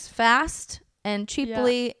drinks fast and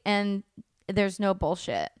cheaply, and there's no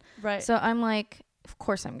bullshit. Right. So I'm like, of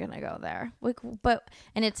course I'm gonna go there. Like,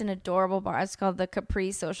 and it's an adorable bar. It's called the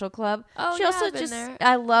Capri Social Club. Oh, she also just, there.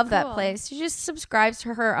 I love that place. She just subscribes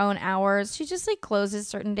to her own hours. She just like closes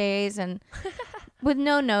certain days and with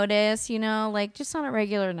no notice, like just on a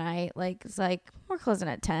regular night. Like it's like we're closing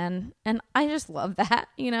at 10, and I just love that,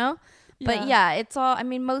 But it's all, I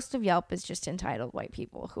mean, most of Yelp is just entitled white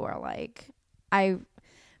people who are like,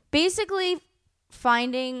 basically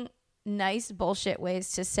finding nice bullshit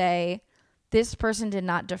ways to say, this person did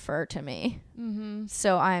not defer to me.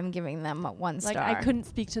 So I'm giving them a 1 star. Like, I couldn't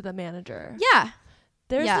speak to the manager. Yeah.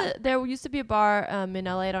 There used to be a bar in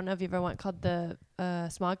LA, I don't know if you ever went, called the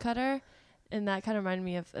Smog Cutter. And that kind of reminded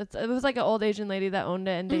me of, it was like an old Asian lady that owned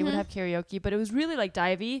it, and they would have karaoke, but it was really like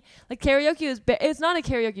divey. Like karaoke it's not a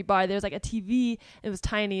karaoke bar. There's like a TV. It was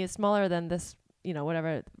tiny. It's smaller than this,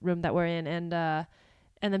 whatever room that we're in. And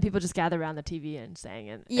then people just gather around the TV and sang.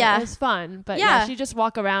 And it was fun. But she just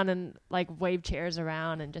walk around and like wave chairs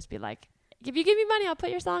around and just be like, if you give me money, I'll put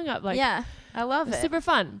your song up. Like, I love it. Super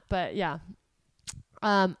fun. But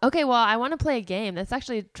okay, well, I want to play a game. That's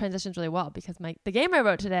actually transitions really well, because the game I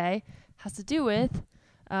wrote today has to do with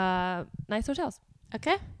nice hotels.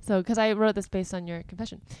 Okay. So, because I wrote this based on your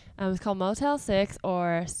confession. It was called Motel 6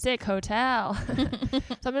 or Sick Hotel. So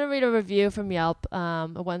I'm going to read a review from Yelp, a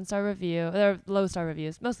 1-star review. They're low-star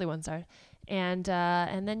reviews, mostly 1-star. And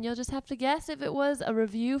then you'll just have to guess if it was a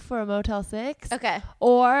review for a Motel 6. Okay.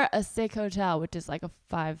 Or a Sick Hotel, which is like a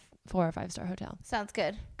 4 or 5-star hotel. Sounds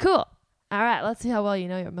good. Cool. All right, let's see how well you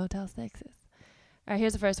know your Motel 6 is. All right,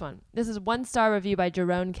 here's the first one. This is 1-star review by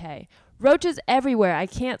Jerome K. Roaches everywhere. I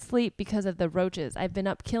can't sleep because of the roaches. I've been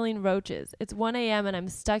up killing roaches. It's 1 a.m. and I'm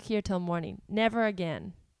stuck here till morning. Never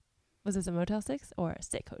again. Was this a Motel 6 or a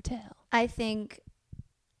Sick Hotel? I think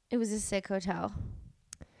it was a Sick Hotel.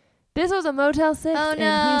 This was a Motel 6 in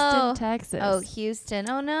Houston, Texas. Oh, Houston.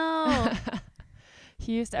 Oh, no.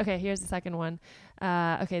 Houston. Okay, here's the second one.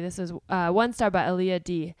 This was 1-star by Aaliyah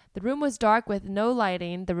D. The room was dark with no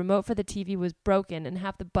lighting. The remote for the TV was broken and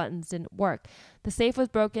half the buttons didn't work. The safe was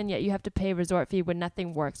broken, yet you have to pay resort fee when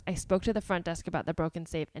nothing works. I spoke to the front desk about the broken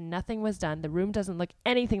safe and nothing was done. The room doesn't look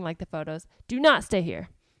anything like the photos. Do not stay here.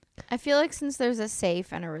 I feel like since there's a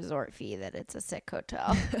safe and a resort fee that it's a sick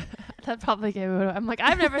hotel. That probably gave it away. I'm like,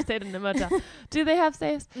 I've never stayed in a motel. Do they have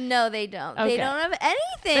safes? No, they don't. Okay. They don't have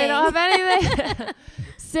anything. They don't have anything.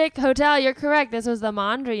 Sick hotel. You're correct. This was the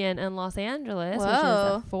Mondrian in Los Angeles, which is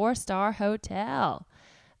a 4-star hotel.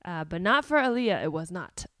 But not for Aaliyah. It was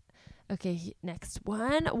not. Okay, next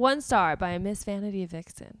one. 1-star by Miss Vanity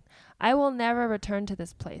Vixen. I will never return to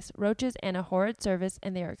this place. Roaches and a horrid service,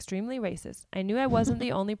 and they are extremely racist. I knew I wasn't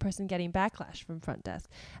the only person getting backlash from front desk.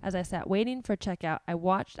 As I sat waiting for checkout, I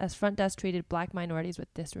watched as front desk treated black minorities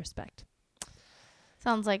with disrespect.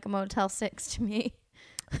 Sounds like a Motel 6 to me.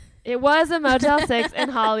 It was a Motel 6 in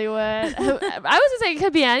Hollywood. I was just saying it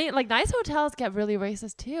could be any. Like, nice hotels get really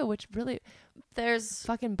racist too, which really there's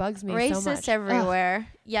fucking bugs me racist so much. Everywhere.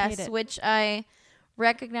 Ugh, yes, which I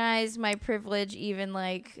recognize my privilege, even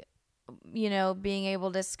like, being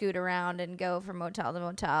able to scoot around and go from motel to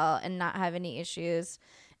motel and not have any issues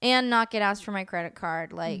and not get asked for my credit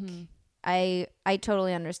card. Like, I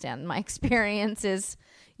totally understand. My experience is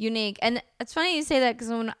unique. And it's funny you say that,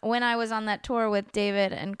 because when I was on that tour with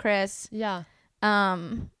David and Chris, I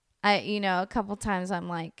a couple times I'm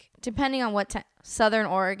like, depending on what Southern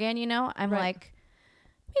Oregon, I'm like,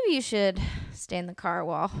 maybe you should stay in the car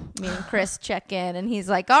while me and Chris check in. And he's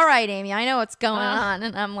like, all right, Amy, I know what's going on.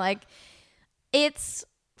 And I'm like, it's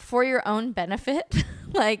for your own benefit.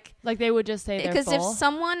 like they would just say they're full. Because if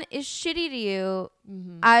someone is shitty to you,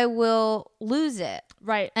 I will lose it.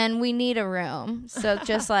 Right. And we need a room. So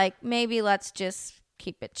just like, maybe let's just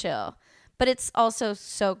keep it chill. But it's also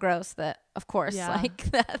so gross that, of course, Yeah. like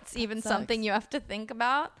that's even Sucks. something you have to think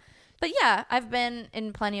about. But yeah, I've been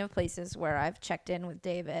in plenty of places where I've checked in with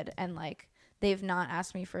David and like they've not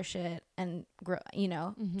asked me for shit and, you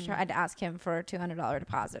know, tried to ask him for a $200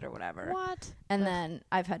 deposit or whatever. What? And then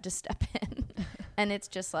I've had to step in. And it's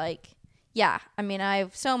just like, yeah, I mean, I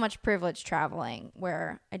have so much privilege traveling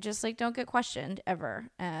where I just like don't get questioned ever.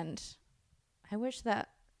 And I wish that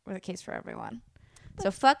were the case for everyone. So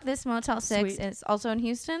fuck this Motel 6. Sweet. It's also in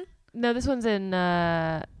Houston. No, this one's in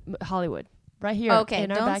Hollywood. Right here. Okay,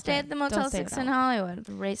 in our don't backyard. stay at the Motel Don't stay 6 at in that Hollywood.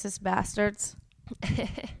 Racist bastards. one.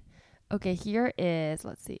 Okay, here is,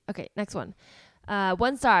 let's see. Okay, next one.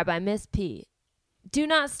 1 star by Miss P. Do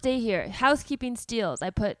not stay here. Housekeeping steals.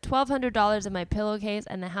 I put $1,200 in my pillowcase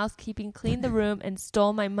and the housekeeping cleaned the room and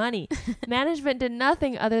stole my money. Management did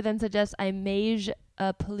nothing other than suggest I made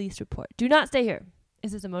a police report. Do not stay here.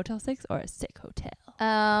 Is this a Motel 6 or a sick hotel?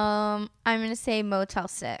 I'm going to say Motel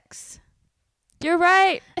 6. You're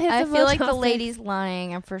right. I feel like the lady's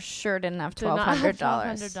lying. I for sure didn't have $1,200.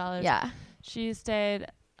 $1,200. Yeah. She stayed,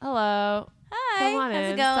 hello. Hi. Come on How's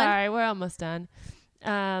in. it going? Sorry, we're almost done.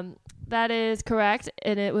 That is correct,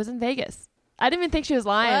 and it was in Vegas. I didn't even think she was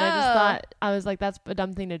lying. I just Whoa. thought, I was like, that's a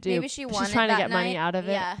dumb thing to do. Maybe she wanted She's trying to that get money night. out of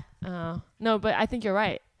it. Yeah. Oh. No, but I think you're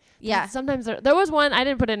right. Yeah. Sometimes there was one, I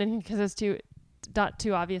didn't put it in because it's not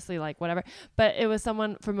too obviously like whatever, but it was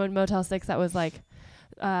someone from Motel 6 that was like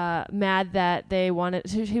mad that they wanted,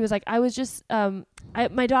 he was like, I was just,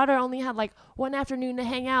 my daughter only had like one afternoon to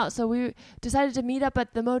hang out, so we decided to meet up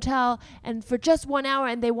at the motel and for just 1 hour,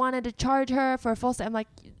 and they wanted to charge her for a full set. I'm like,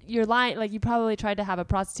 you're lying. Like, you probably tried to have a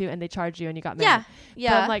prostitute and they charged you and you got mad. Yeah.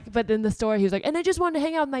 Yeah. But I'm like, but in the story he was like, and I just wanted to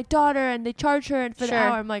hang out with my daughter and they charged her and for the Sure.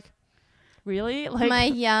 hour. I'm like, really? Like, my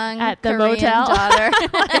young at the Korean motel? daughter.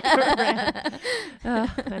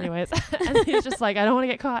 Anyways, and he's just like, I don't want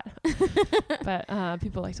to get caught. But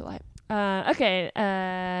people like to lie. Okay,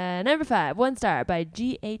 number 5, 1 star by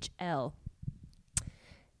GHL.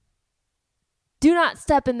 Do not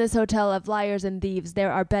step in this hotel of liars and thieves.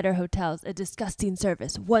 There are better hotels. A disgusting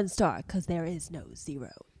service. 1 star, because there is no 0.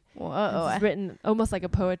 Whoa. This is written almost like a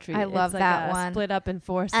poetry. I love it's like that one. Split up in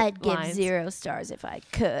 4 I'd give lines. 0 stars if I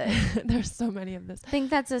could. There's so many of this. I think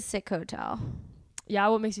that's a sick hotel. Yeah,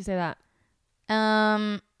 what makes you say that?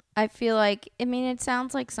 I feel like, I mean, it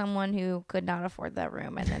sounds like someone who could not afford that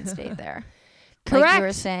room and then stayed there. Correct. Like you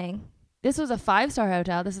were saying. This was a 5-star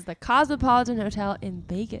hotel. This is the Cosmopolitan Hotel in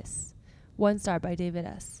Vegas. 1 star by David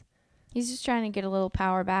S. He's just trying to get a little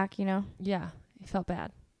power back, you know? Yeah, he felt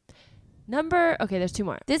bad. Okay, there's 2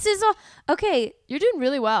 more. This is okay. You're doing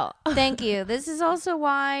really well. Thank you. This is also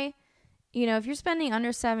why, you know, if you're spending under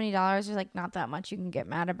 $70, there's like not that much you can get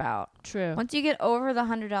mad about. True. Once you get over the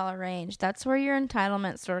 $100 range, that's where your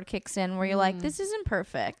entitlement sort of kicks in, where you're like, this isn't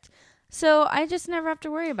perfect. So I just never have to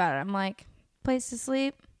worry about it. I'm like, place to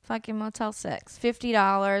sleep, fucking Motel 6,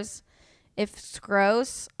 $50. If it's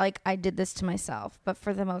gross, like I did this to myself, but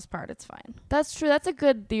for the most part, it's fine. That's true. That's a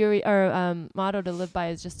good theory or motto to live by,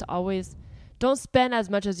 is just to always don't spend as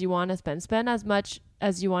much as you want to spend. Spend as much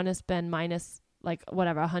as you want to spend minus like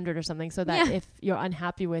whatever, 100 or something, so that if you're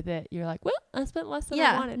unhappy with it, you're like, well, I spent less than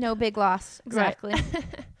I wanted. No big loss. Exactly.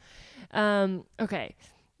 Right. Okay.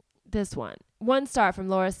 This 1 star from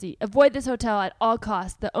Laura C. Avoid this hotel at all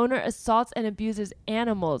costs. The owner assaults and abuses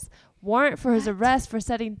animals. Warrant for his arrest for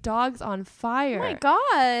setting dogs on fire. Oh my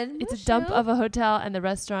God. It's a dump of a hotel, and the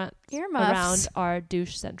restaurants around are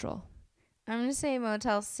douche central. I'm going to say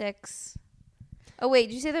Motel 6. Oh, wait.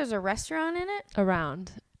 Did you say there's a restaurant in it?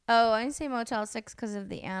 Around. Oh, I'm going to say Motel 6 because of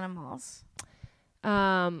the animals.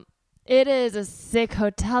 It is a sick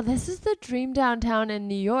hotel. This is the Dream Downtown in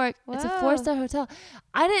New York. Whoa. It's a 4-star hotel.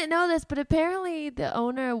 I didn't know this, but apparently the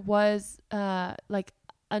owner was like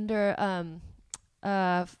under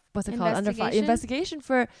what's it called? Under investigation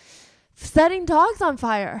for setting dogs on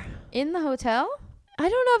fire in the hotel. I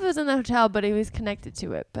don't know if it was in the hotel, but he was connected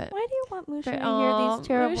to it. But why do you want Mushu to hear these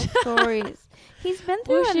terrible stories? He's been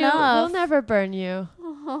through Mushu, enough. We'll never burn you.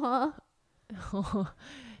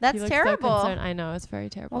 That's terrible. So I know, it's very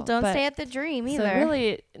terrible. Well, don't stay at the Dream either. So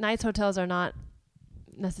really, nice hotels are not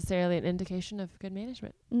necessarily an indication of good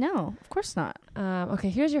management. No, of course not. Okay,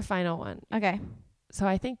 here's your final one. Okay. So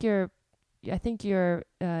I think you're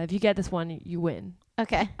if you get this one, you win.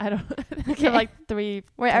 Okay. I don't okay. Like 3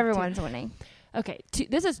 where everyone's winning. Okay.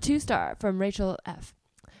 This is 2 star from Rachel F.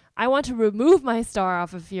 I want to remove my star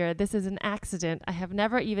off of here. This is an accident. I have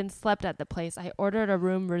never even slept at the place. I ordered a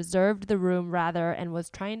room, reserved the room rather, and was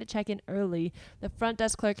trying to check in early. The front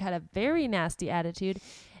desk clerk had a very nasty attitude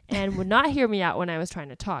and would not hear me out when I was trying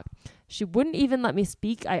to talk. She wouldn't even let me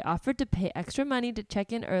speak. I offered to pay extra money to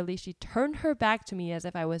check in early. She turned her back to me as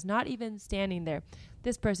if I was not even standing there.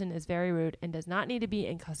 This person is very rude and does not need to be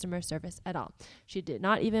in customer service at all. She did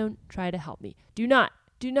not even try to help me. Do not,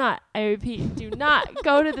 I repeat, do not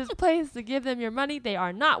go to this place to give them your money. They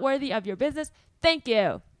are not worthy of your business. Thank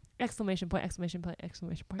you. Exclamation point, exclamation point,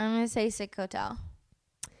 exclamation point. I'm going to say Sick Hotel.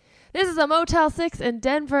 This is a Motel 6 in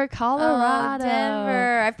Denver, Colorado. Oh,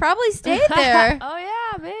 Denver. I've probably stayed there. Oh,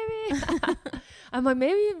 yeah, maybe. I'm like,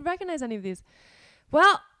 maybe you recognize any of these.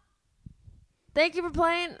 Well, thank you for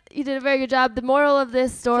playing. You did a very good job. The moral of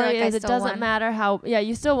this story is it doesn't matter how... Yeah,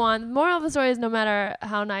 you still won. The moral of the story is no matter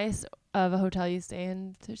how nice of a hotel you stay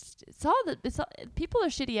in, people are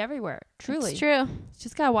shitty everywhere. Truly. It's true. You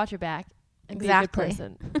just got to watch your back. And be a good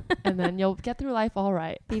person. And then you'll get through life all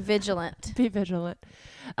right. Be vigilant. Be vigilant.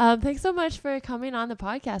 Thanks so much for coming on the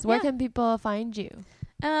podcast. Where can people find you?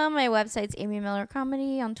 My website's Amy Miller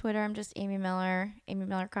Comedy. On Twitter, I'm just Amy Miller. Amy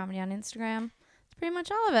Miller Comedy on Instagram. That's pretty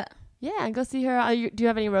much all of it. Yeah, and go see her. Do you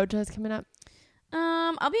have any road shows coming up?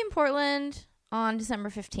 I'll be in Portland on December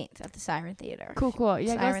 15th at the Siren Theater. Cool.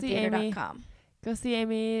 Yeah, go see Amy. Go see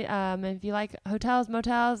Amy. If you like hotels,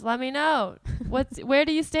 motels, let me know. Where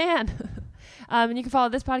do you stand? And you can follow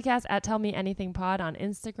this podcast at Tell Me Anything Pod on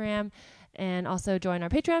Instagram, and also join our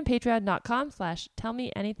Patreon,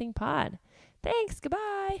 patreon.com/tellmeanythingpod. Thanks.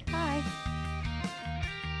 Goodbye. Bye.